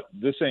 you know what,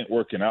 this ain't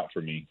working out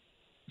for me,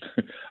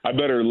 I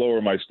better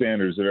lower my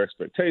standards or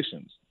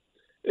expectations.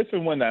 If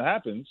and when that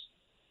happens,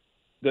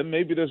 then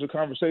maybe there's a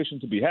conversation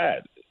to be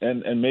had,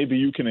 and maybe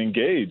you can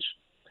engage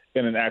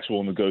in an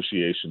actual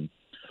negotiation.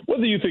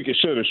 Whether you think it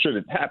should or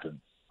shouldn't happen,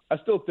 I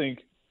still think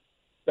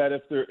that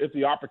if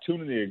the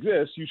opportunity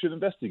exists, you should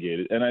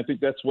investigate it, and I think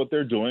that's what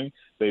they're doing.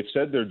 They've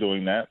said they're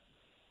doing that,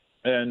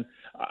 and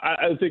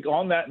I think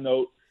on that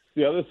note,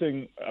 the other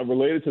thing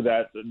related to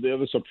that, the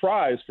other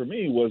surprise for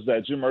me was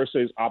that Jim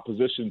Irsay's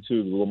opposition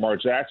to the Lamar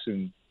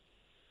Jackson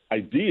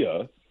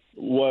idea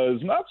was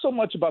not so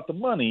much about the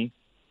money,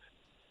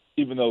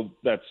 even though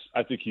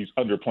I think he's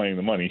underplaying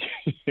the money.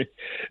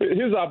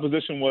 His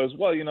opposition was,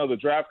 well, the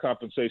draft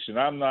compensation.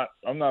 I'm not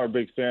a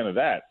big fan of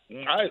that.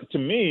 To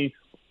me,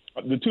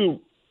 the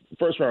 2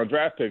 first-round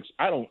draft picks,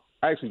 I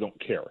actually don't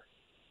care.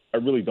 I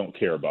really don't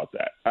care about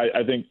that.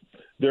 I think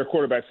their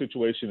quarterback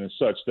situation is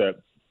such that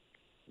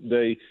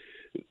they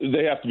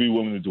have to be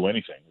willing to do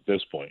anything at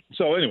this point.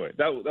 So anyway,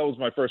 that was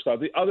my first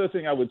thought. The other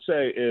thing I would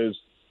say is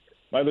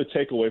my other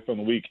takeaway from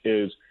the week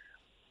is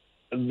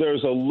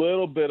there's a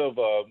little bit of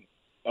a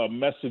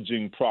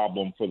messaging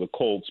problem for the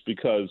Colts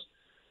because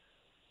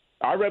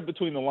I read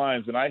between the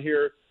lines and I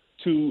hear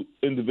 2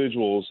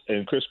 individuals,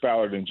 and Chris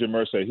Ballard and Jim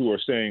Irsay, who are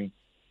saying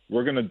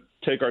we're going to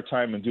take our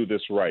time and do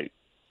this right.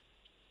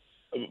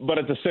 But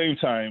at the same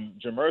time,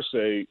 Jim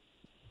Irsay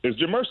is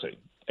Jim Irsay,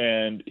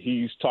 and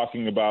he's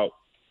talking about,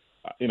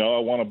 I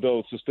want to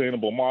build a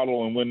sustainable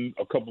model and win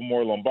a couple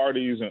more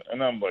Lombardis.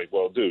 And I'm like,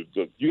 well, dude,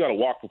 you got to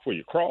walk before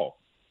you crawl.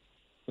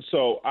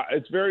 So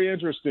it's very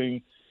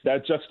interesting,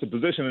 that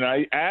juxtaposition. And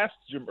I asked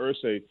Jim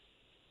Irsay,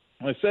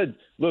 I said,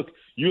 look,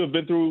 you have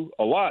been through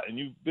a lot and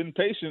you've been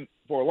patient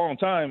for a long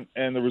time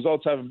and the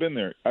results haven't been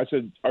there. I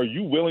said, are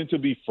you willing to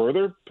be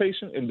further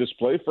patient and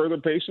display further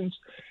patience?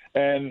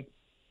 And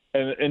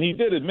he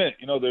did admit,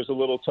 there's a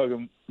little tug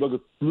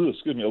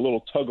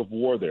of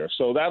war there.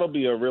 So that'll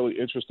be a really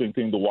interesting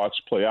thing to watch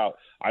play out.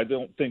 I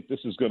don't think this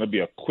is going to be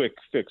a quick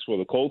fix for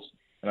the Colts,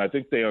 and I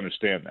think they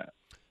understand that.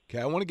 Okay,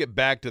 I want to get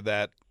back to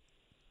that,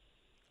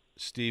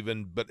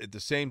 Stephen, but at the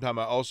same time,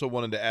 I also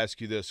wanted to ask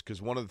you this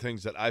because one of the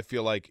things that I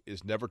feel like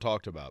is never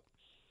talked about.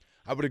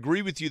 I would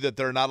agree with you that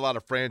there are not a lot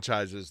of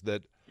franchises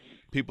that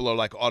people are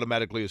like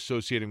automatically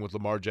associating with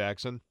Lamar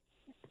Jackson.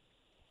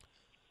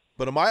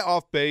 But am I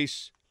off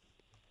base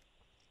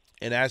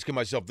and asking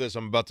myself this?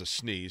 I'm about to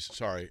sneeze.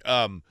 Sorry.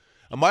 Am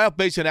I off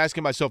base and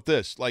asking myself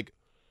this? Like,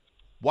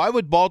 Why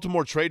would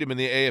Baltimore trade him in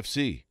the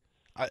AFC?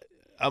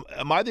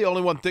 Am I the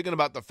only one thinking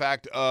about the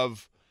fact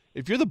of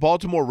if you're the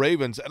Baltimore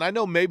Ravens, and I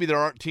know maybe there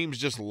aren't teams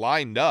just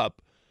lined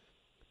up,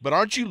 but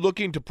aren't you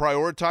looking to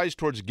prioritize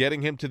towards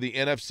getting him to the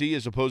NFC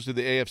as opposed to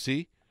the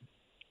AFC?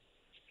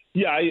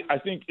 Yeah, I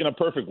think in a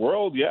perfect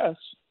world, yes.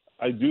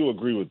 I do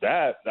agree with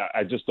that.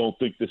 I just don't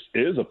think this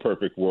is a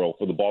perfect world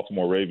for the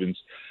Baltimore Ravens.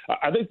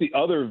 I think the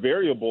other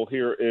variable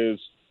here is,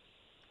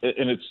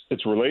 and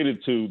it's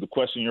related to the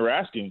question you're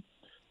asking.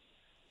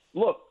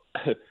 Look,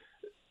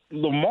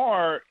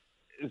 Lamar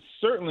is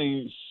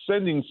certainly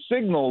sending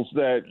signals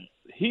that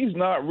he's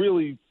not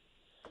really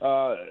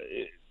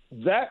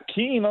that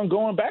keen on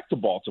going back to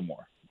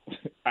Baltimore.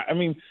 I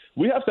mean,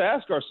 we have to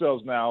ask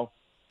ourselves now,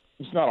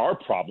 it's not our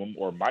problem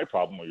or my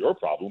problem or your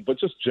problem, but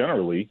just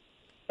generally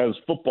as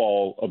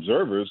football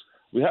observers,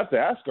 we have to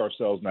ask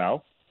ourselves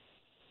now,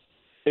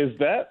 is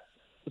that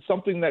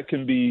something that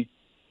can be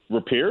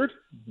repaired,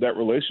 that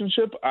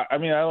relationship? I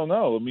mean, I don't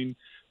know. I mean,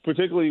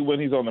 particularly when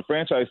he's on the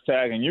franchise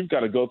tag and you've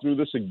got to go through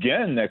this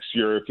again next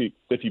year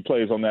if he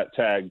plays on that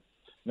tag.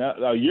 Now,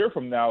 a year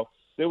from now,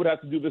 they would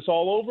have to do this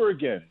all over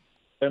again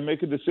and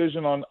make a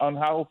decision on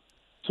how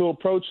to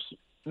approach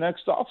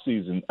next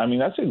offseason. I mean,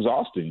 that's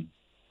exhausting.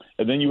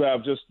 And then you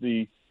have just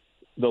the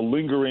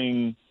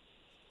lingering,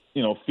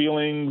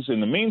 feelings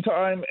in the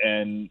meantime,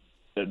 and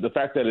the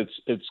fact that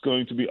it's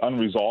going to be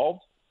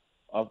unresolved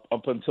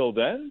up until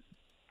then.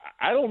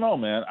 I don't know,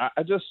 man.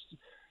 I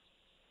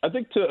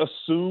think to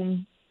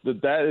assume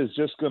that is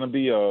just going to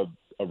be a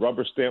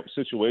rubber stamp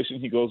situation.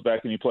 He goes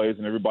back and he plays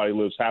and everybody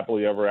lives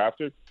happily ever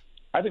after.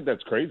 I think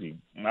that's crazy.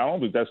 And I don't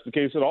think that's the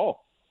case at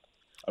all.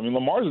 I mean,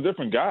 Lamar's a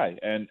different guy,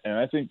 and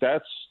I think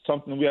that's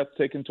something we have to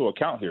take into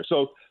account here.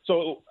 So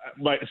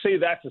I say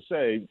that to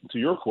say, to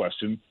your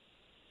question,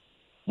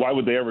 why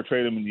would they ever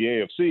trade him in the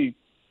AFC?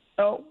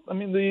 Well, I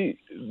mean,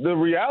 the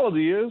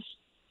reality is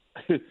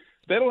they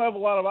don't have a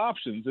lot of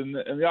options, and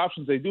the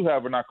options they do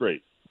have are not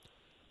great.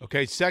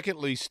 Okay,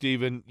 secondly,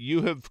 Stephen,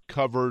 you have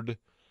covered,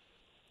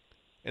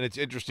 and it's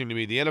interesting to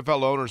me, the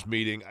NFL owners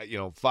meeting,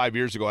 5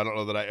 years ago, I don't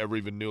know that I ever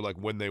even knew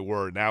when they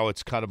were. Now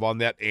it's kind of on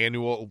that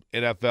annual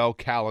NFL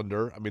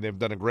calendar. I mean, they've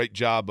done a great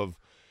job of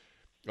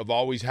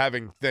always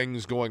having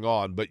things going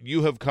on, but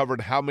you have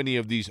covered how many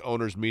of these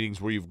owners meetings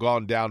where you've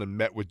gone down and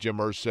met with Jim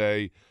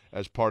Irsay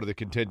as part of the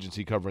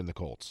contingency covering the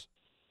Colts?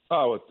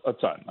 Oh, a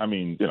ton. I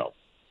mean,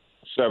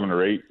 7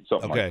 or 8,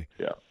 something like that.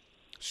 Yeah.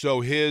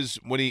 So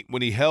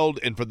when he held,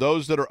 and for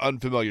those that are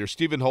unfamiliar,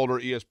 Stephen Holder,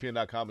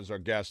 ESPN.com, is our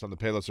guest on the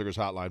Payless Liquors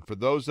Hotline. For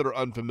those that are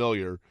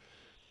unfamiliar,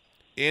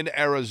 in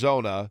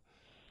Arizona,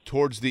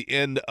 towards the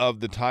end of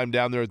the time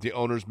down there at the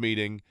owners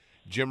meeting,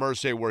 Jim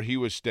Irsay, where he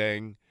was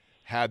staying,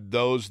 had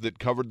those that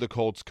covered the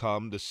Colts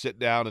come to sit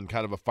down and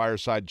kind of a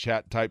fireside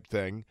chat type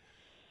thing.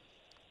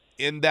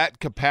 In that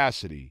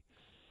capacity,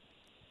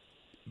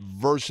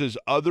 versus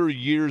other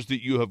years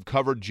that you have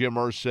covered Jim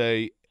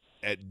Irsay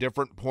at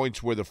different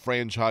points where the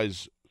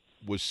franchise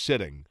was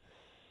sitting,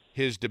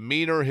 his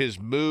demeanor, his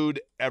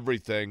mood,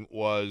 everything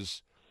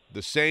was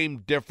the same,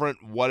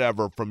 different,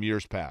 whatever from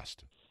years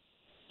past?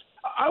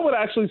 I would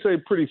actually say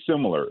pretty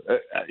similar.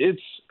 It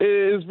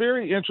is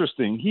very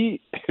interesting.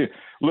 He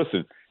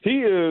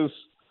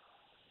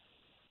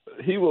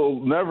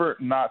will never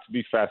not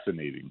be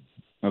fascinating.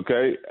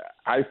 Okay.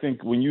 I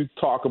think when you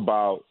talk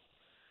about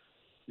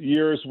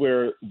years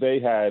where they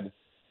had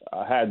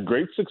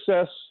great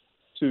success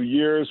to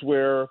years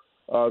where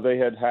they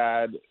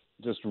had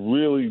just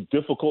really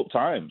difficult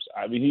times.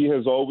 I mean, he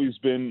has always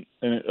been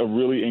in a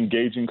really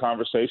engaging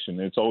conversation.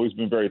 It's always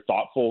been very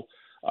thoughtful.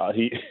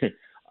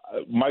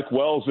 Mike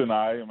Wells and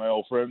I, my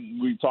old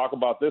friend, we talk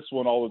about this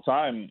one all the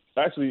time.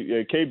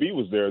 Actually, KB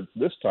was there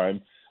this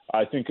time.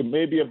 I think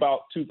maybe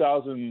about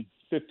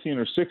 2015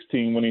 or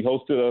 16 when he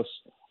hosted us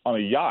on a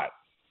yacht.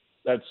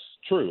 That's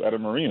true, at a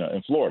marina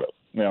in Florida.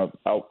 Now,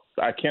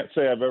 I can't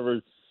say I've ever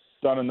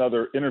done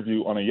another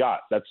interview on a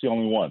yacht. That's the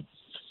only one.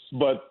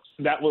 But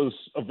that was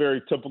a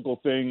very typical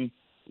thing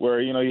where,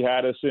 he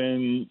had us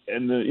in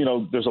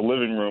there's a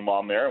living room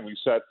on there, and we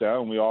sat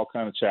down and we all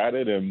kind of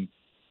chatted. And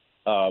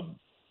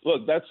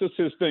look, that's just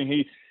his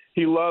thing.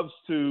 He loves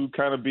to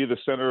kind of be the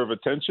center of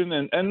attention,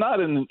 and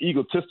not in an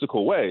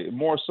egotistical way,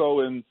 more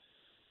so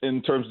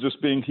in terms of just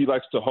being, he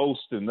likes to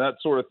host and that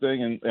sort of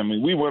thing. And I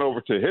mean, we went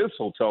over to his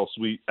hotel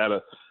suite at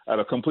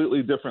a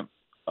completely different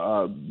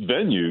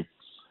venue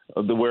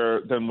than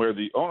where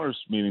the owners'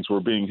 meetings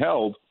were being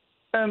held.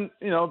 And,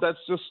 that's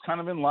just kind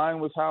of in line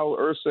with how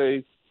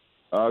Irsay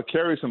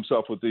carries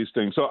himself with these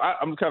things. So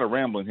I'm kind of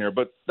rambling here,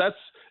 but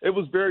it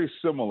was very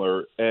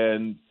similar,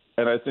 and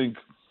I think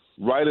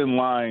right in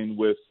line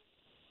with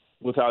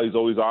how he's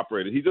always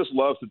operated. He just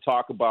loves to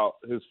talk about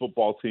his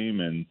football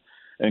team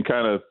and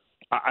kind of,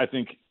 I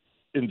think,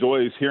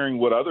 enjoys hearing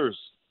what others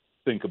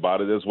think about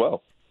it as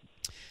well.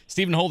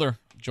 Stephen Holder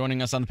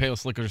joining us on the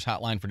Payless Liquors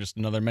Hotline for just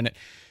another minute.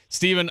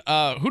 Stephen,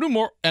 who do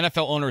more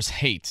NFL owners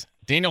hate,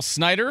 Daniel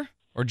Snyder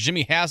or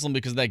Jimmy Haslam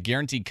because of that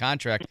guaranteed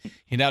contract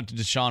he had out to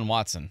Deshaun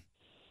Watson?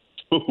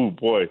 Oh,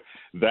 boy,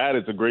 that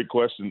is a great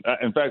question.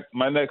 In fact,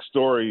 my next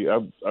story,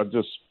 I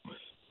just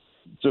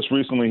just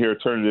recently here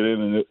turned it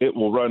in, and it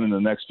will run in the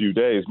next few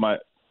days.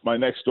 My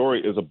next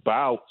story is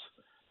about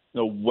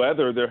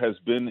whether there has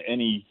been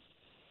any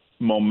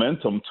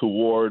momentum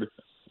toward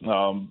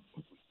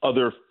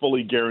other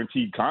fully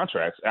guaranteed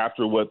contracts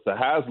after what the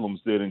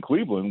Haslams did in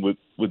Cleveland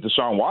with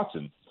Deshaun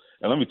Watson.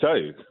 And let me tell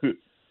you,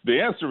 the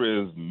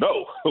answer is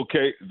no.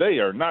 Okay, they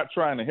are not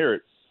trying to hear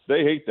it.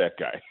 They hate that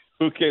guy.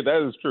 Okay,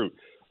 that is true.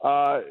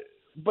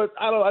 But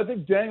I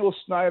think Daniel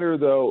Snyder,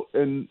 though,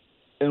 in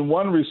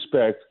one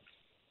respect,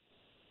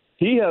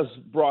 he has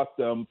brought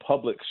them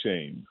public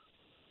shame.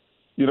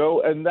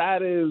 And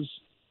that is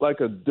like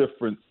a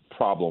different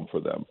problem for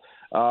them.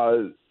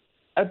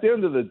 At the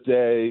end of the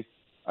day,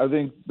 I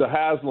think the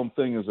Haslam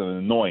thing is an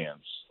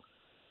annoyance.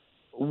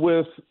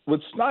 With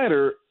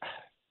Snyder,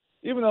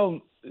 even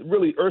though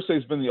really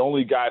Irsay's been the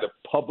only guy to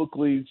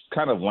publicly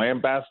kind of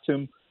lambast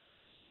him,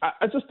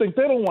 I just think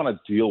they don't want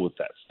to deal with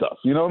that stuff.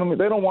 You know what I mean?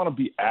 They don't want to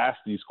be asked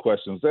these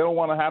questions. They don't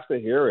want to have to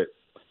hear it.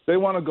 They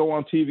want to go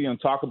on TV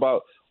and talk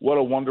about what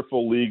a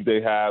wonderful league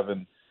they have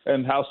and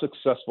how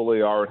successful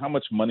they are and how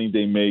much money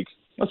they make.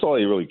 That's all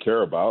they really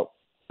care about.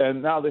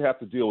 And now they have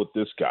to deal with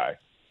this guy,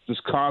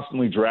 just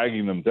constantly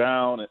dragging them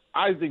down. And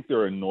I think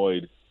they're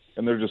annoyed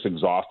and they're just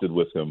exhausted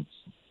with him.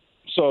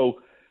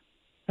 So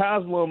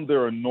Haslam,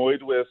 they're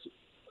annoyed with.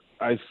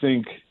 I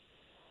think,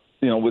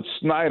 with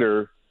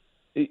Snyder,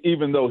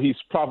 even though he's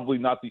probably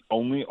not the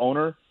only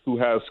owner who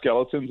has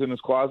skeletons in his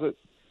closet,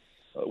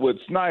 with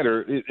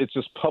Snyder, it's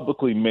just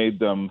publicly made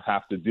them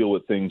have to deal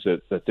with things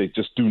that they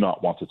just do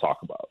not want to talk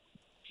about.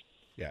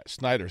 Yeah,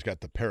 Snyder's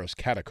got the Paris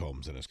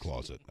catacombs in his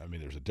closet. I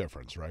mean, there's a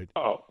difference, right?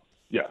 Oh,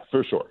 yeah,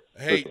 for sure.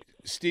 Hey,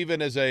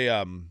 Stephen, as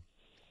an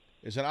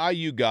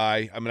IU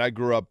guy, I mean, I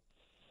grew up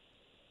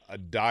a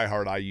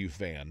diehard IU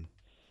fan.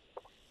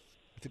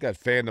 I think that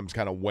fandom's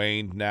kind of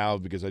waned now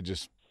because I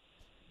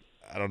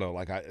don't know,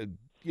 like I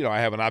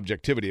have an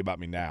objectivity about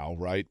me now,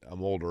 right?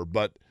 I'm older,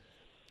 but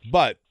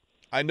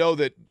I know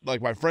that like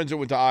my friends that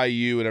went to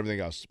IU and everything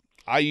else,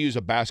 IU's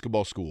a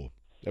basketball school.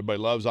 Everybody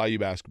loves IU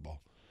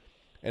basketball.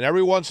 And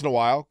every once in a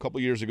while, a couple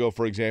years ago,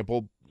 for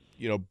example,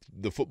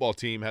 the football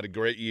team had a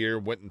great year,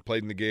 went and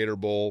played in the Gator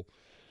Bowl.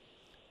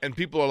 And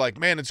people are like,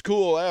 man, it's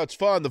cool. Oh, it's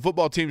fun. The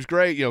football team's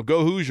great.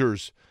 Go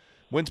Hoosiers.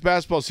 When's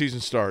basketball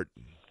season start?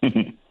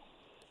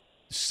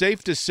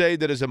 Safe to say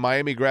that as a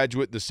Miami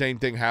graduate, the same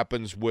thing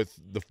happens with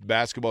the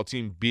basketball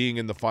team being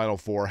in the Final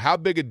Four. How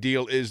big a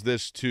deal is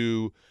this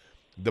to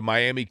the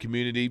Miami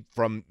community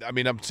from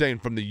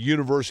the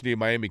University of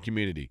Miami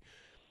community?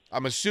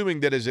 I'm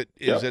assuming that is it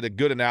a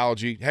good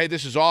analogy? Hey,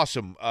 this is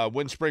awesome.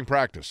 When's spring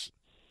practice?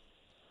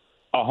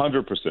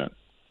 100%.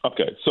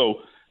 Okay, so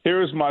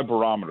here's my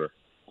barometer.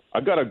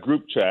 I've got a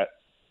group chat,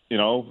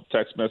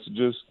 text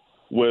messages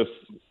with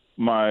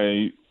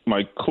my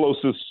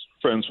closest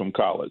friends from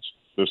college.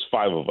 There's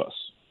 5 of us.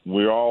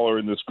 We all are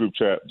in this group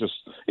chat, just,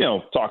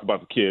 talk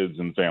about the kids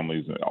and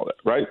families and all that,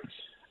 right?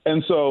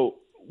 And so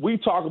we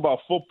talk about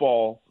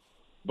football,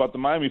 about the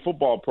Miami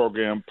football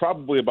program,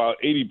 probably about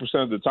 80%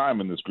 of the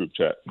time in this group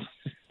chat.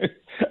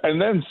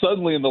 And then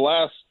suddenly in the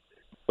last,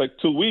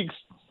 2 weeks,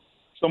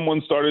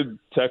 someone started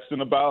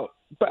texting about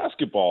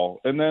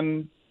basketball. And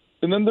then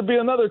there'd be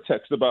another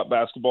text about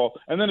basketball.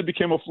 And then it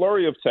became a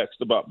flurry of text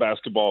about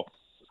basketball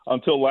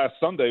until last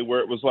Sunday where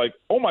it was like,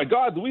 oh, my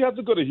God, do we have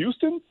to go to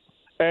Houston?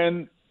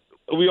 And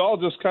we all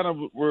just kind of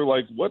were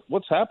like,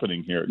 what's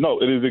happening here? No,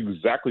 it is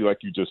exactly like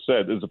you just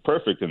said. It's a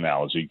perfect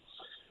analogy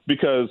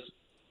because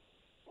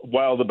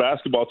while the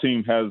basketball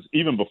team has,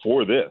 even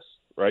before this,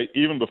 right,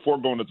 even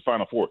before going to the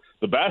Final Four,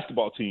 the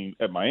basketball team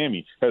at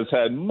Miami has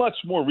had much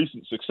more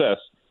recent success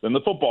than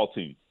the football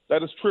team.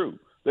 That is true.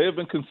 They have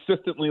been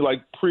consistently,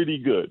 pretty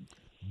good.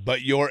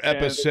 But your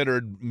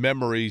epicentered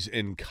memories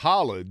in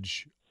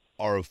college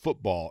are of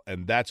football,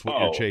 and that's what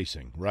you're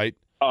chasing, right?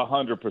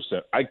 100%.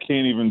 I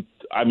can't even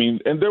 –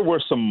 and there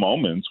were some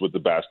moments with the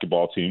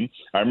basketball team.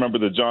 I remember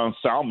the John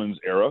Salmons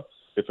era,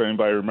 if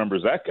anybody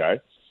remembers that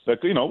guy. That,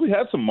 we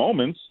had some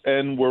moments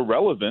and were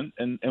relevant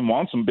and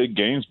won some big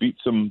games, beat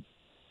some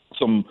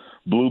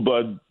blue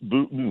blood,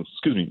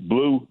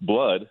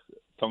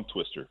 tongue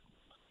twister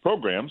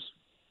programs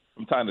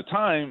from time to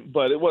time,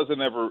 but it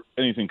wasn't ever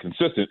anything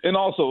consistent. And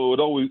also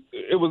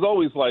it was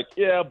always like,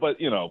 yeah, but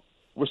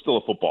we're still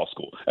a football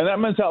school. And that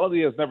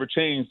mentality has never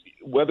changed.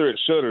 Whether it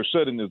should or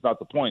shouldn't is not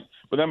the point,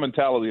 but that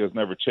mentality has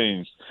never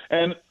changed.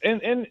 And at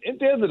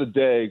the end of the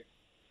day,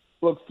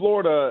 look,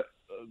 Florida,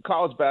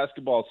 college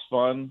basketball is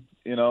fun.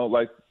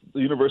 The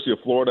University of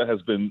Florida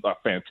has been a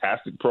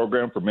fantastic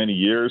program for many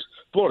years.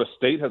 Florida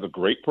State has a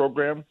great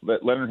program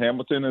that Leonard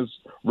Hamilton has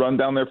run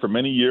down there for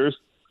many years.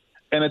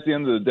 And at the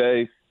end of the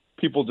day,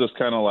 people just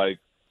kind of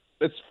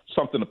it's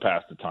something to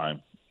pass the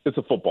time. It's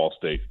a football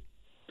state,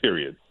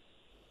 period.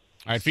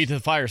 All right, feet to the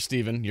fire,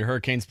 Stephen. Your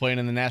Hurricanes playing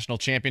in the national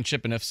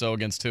championship, and if so,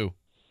 against who?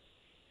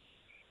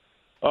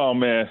 Oh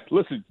man,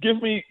 listen,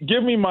 give me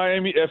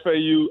Miami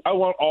FAU. I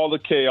want all the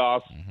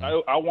chaos. Mm-hmm.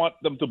 I want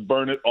them to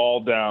burn it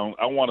all down.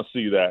 I want to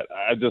see that.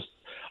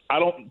 I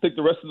don't think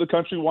the rest of the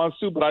country wants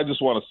to, but I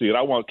just want to see it.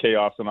 I want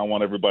chaos, and I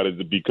want everybody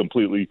to be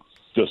completely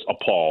just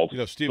appalled.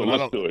 Steven, so I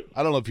let's do it.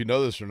 don't know if you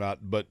know this or not,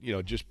 but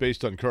just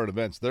based on current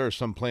events, there are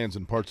some plans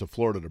in parts of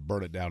Florida to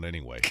burn it down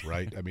anyway,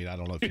 right? I mean, I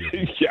don't know if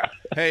you. Yeah.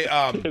 Hey,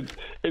 it's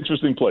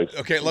interesting place.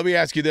 Okay, let me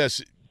ask you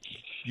this: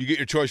 you get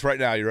your choice right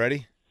now. You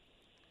ready?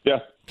 Yeah.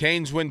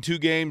 Canes win 2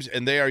 games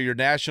and they are your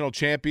national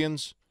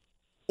champions,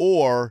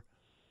 or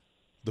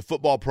the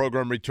football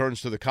program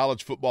returns to the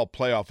college football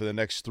playoff in the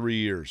next 3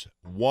 years.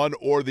 One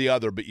or the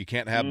other, but you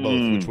can't have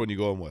both. Which one are you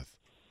going with?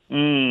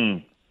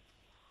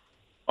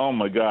 Oh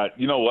my God!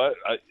 You know what?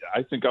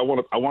 I think I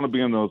want to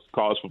be in those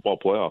college football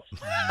playoffs.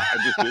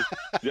 I just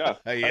yeah.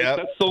 Yep.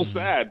 That's so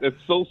sad. It's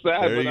so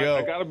sad. There you go.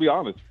 I got to be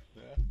honest.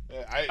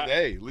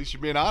 Hey, at least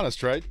you're being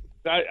honest, right?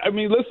 I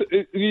mean, listen.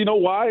 You know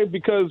why?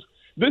 Because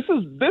this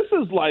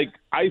is like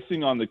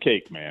icing on the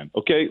cake, man.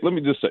 Okay, let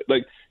me just say,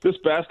 like, this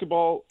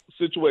basketball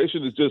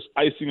situation is just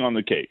icing on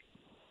the cake.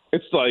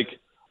 It's like,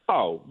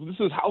 oh, this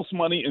is house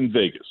money in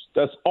Vegas.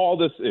 That's all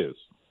this is.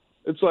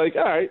 It's like,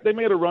 all right, they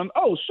made a run.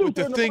 Oh, shoot.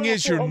 But the thing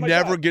is, you're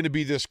never going to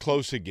be this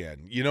close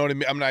again. You know what I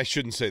mean? I mean, I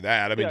shouldn't say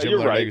that. I mean, Jim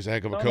Larrañaga is a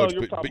heck of a coach,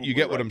 but you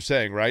get what I'm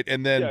saying, right?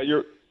 And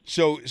then,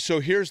 so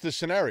here's the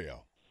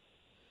scenario.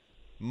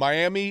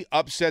 Miami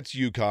upsets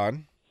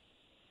UConn.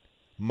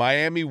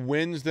 Miami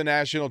wins the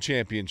national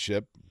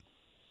championship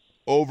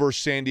over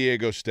San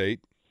Diego State.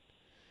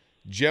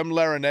 Jim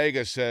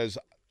Larrañaga says,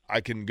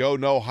 I can go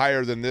no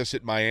higher than this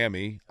at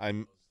Miami.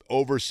 I'm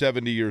over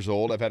 70 years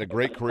old. I've had a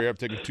great career. I've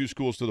taken 2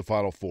 schools to the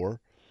Final Four.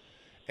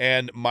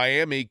 And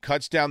Miami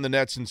cuts down the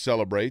nets and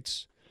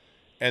celebrates,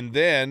 and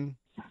then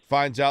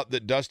finds out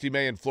that Dusty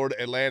May and Florida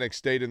Atlantic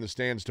stayed in the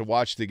stands to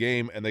watch the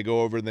game, and they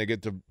go over and they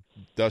get to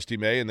Dusty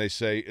May, and they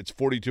say, it's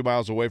 42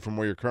 miles away from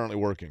where you're currently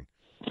working,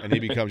 and he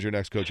becomes your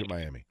next coach at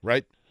Miami,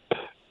 right?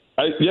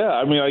 I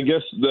mean, I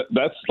guess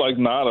that's like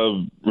not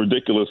a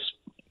ridiculous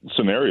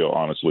scenario,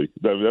 honestly.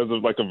 That's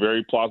like a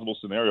very plausible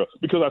scenario,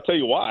 because I'll tell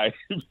you why.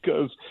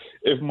 Because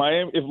if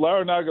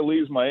Larrañaga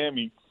leaves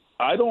Miami,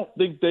 I don't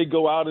think they can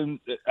go out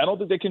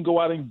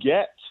and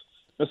get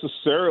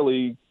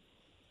necessarily.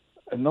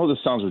 I know this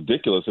sounds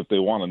ridiculous if they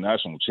want a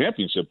national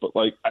championship, but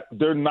like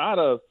it's not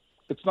a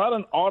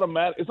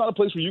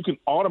place where you can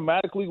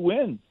automatically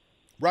win.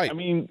 Right. I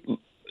mean,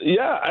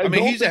 yeah. I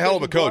mean, he's a hell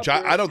of a coach.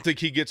 I don't think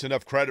he gets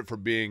enough credit for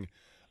being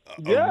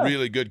a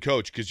really good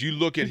coach, because you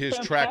look at his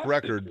track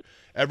record.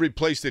 Every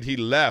place that he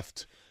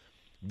left,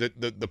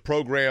 the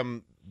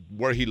program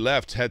where he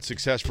left had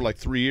success for like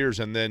 3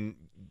 years, and then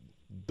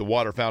the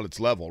water found its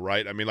level,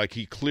 right? I mean, like,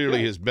 he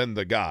clearly has been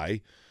the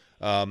guy,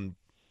 and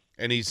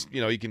he's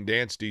he can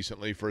dance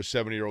decently for a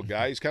 70-year-old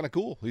guy. He's kind of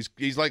cool.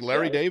 He's like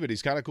Larry David.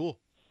 He's kind of cool.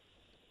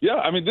 Yeah,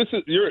 I mean, this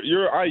is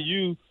your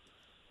IU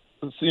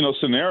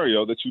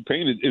scenario that you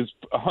painted is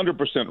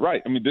 100%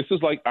 right. I mean, this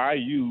is like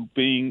IU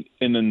being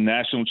in the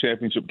national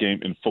championship game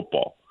in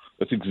football.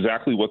 That's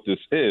exactly what this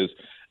is.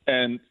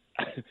 And,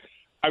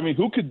 I mean,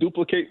 who could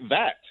duplicate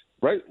that,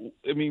 right?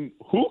 I mean,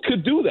 who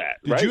could do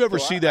that, Did you ever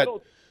see that?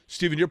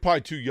 Stephen, you're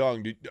probably too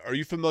young. Are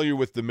you familiar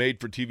with the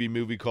made-for-TV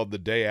movie called The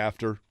Day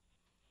After?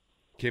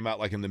 Came out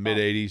like in the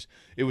mid-'80s.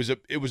 It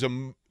was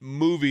a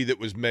movie that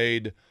was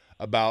made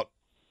about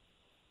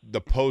the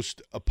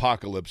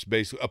post-apocalypse,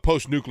 basically, a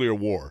post-nuclear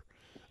war.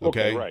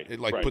 Okay, right. It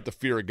put the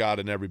fear of God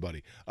in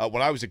everybody.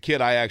 When I was a kid,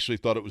 I actually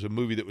thought it was a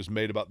movie that was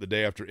made about the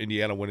day after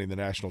Indiana winning the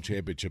national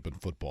championship in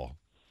football.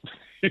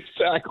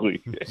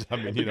 Exactly. I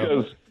mean,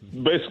 because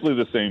basically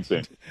the same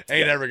thing.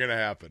 Ain't ever going to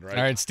happen, right?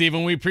 All right,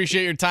 Stephen, we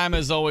appreciate your time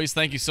as always.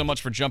 Thank you so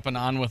much for jumping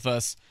on with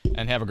us,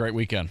 and have a great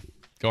weekend.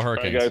 Go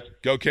Hurricanes. All right, guys.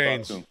 Go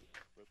Canes.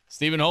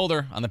 Stephen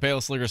Holder on the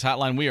Payless Leaguers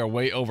Hotline. We are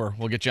way over.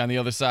 We'll get you on the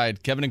other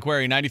side. Kevin and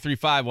Query,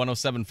 93.5,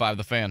 107.5,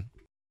 The Fan.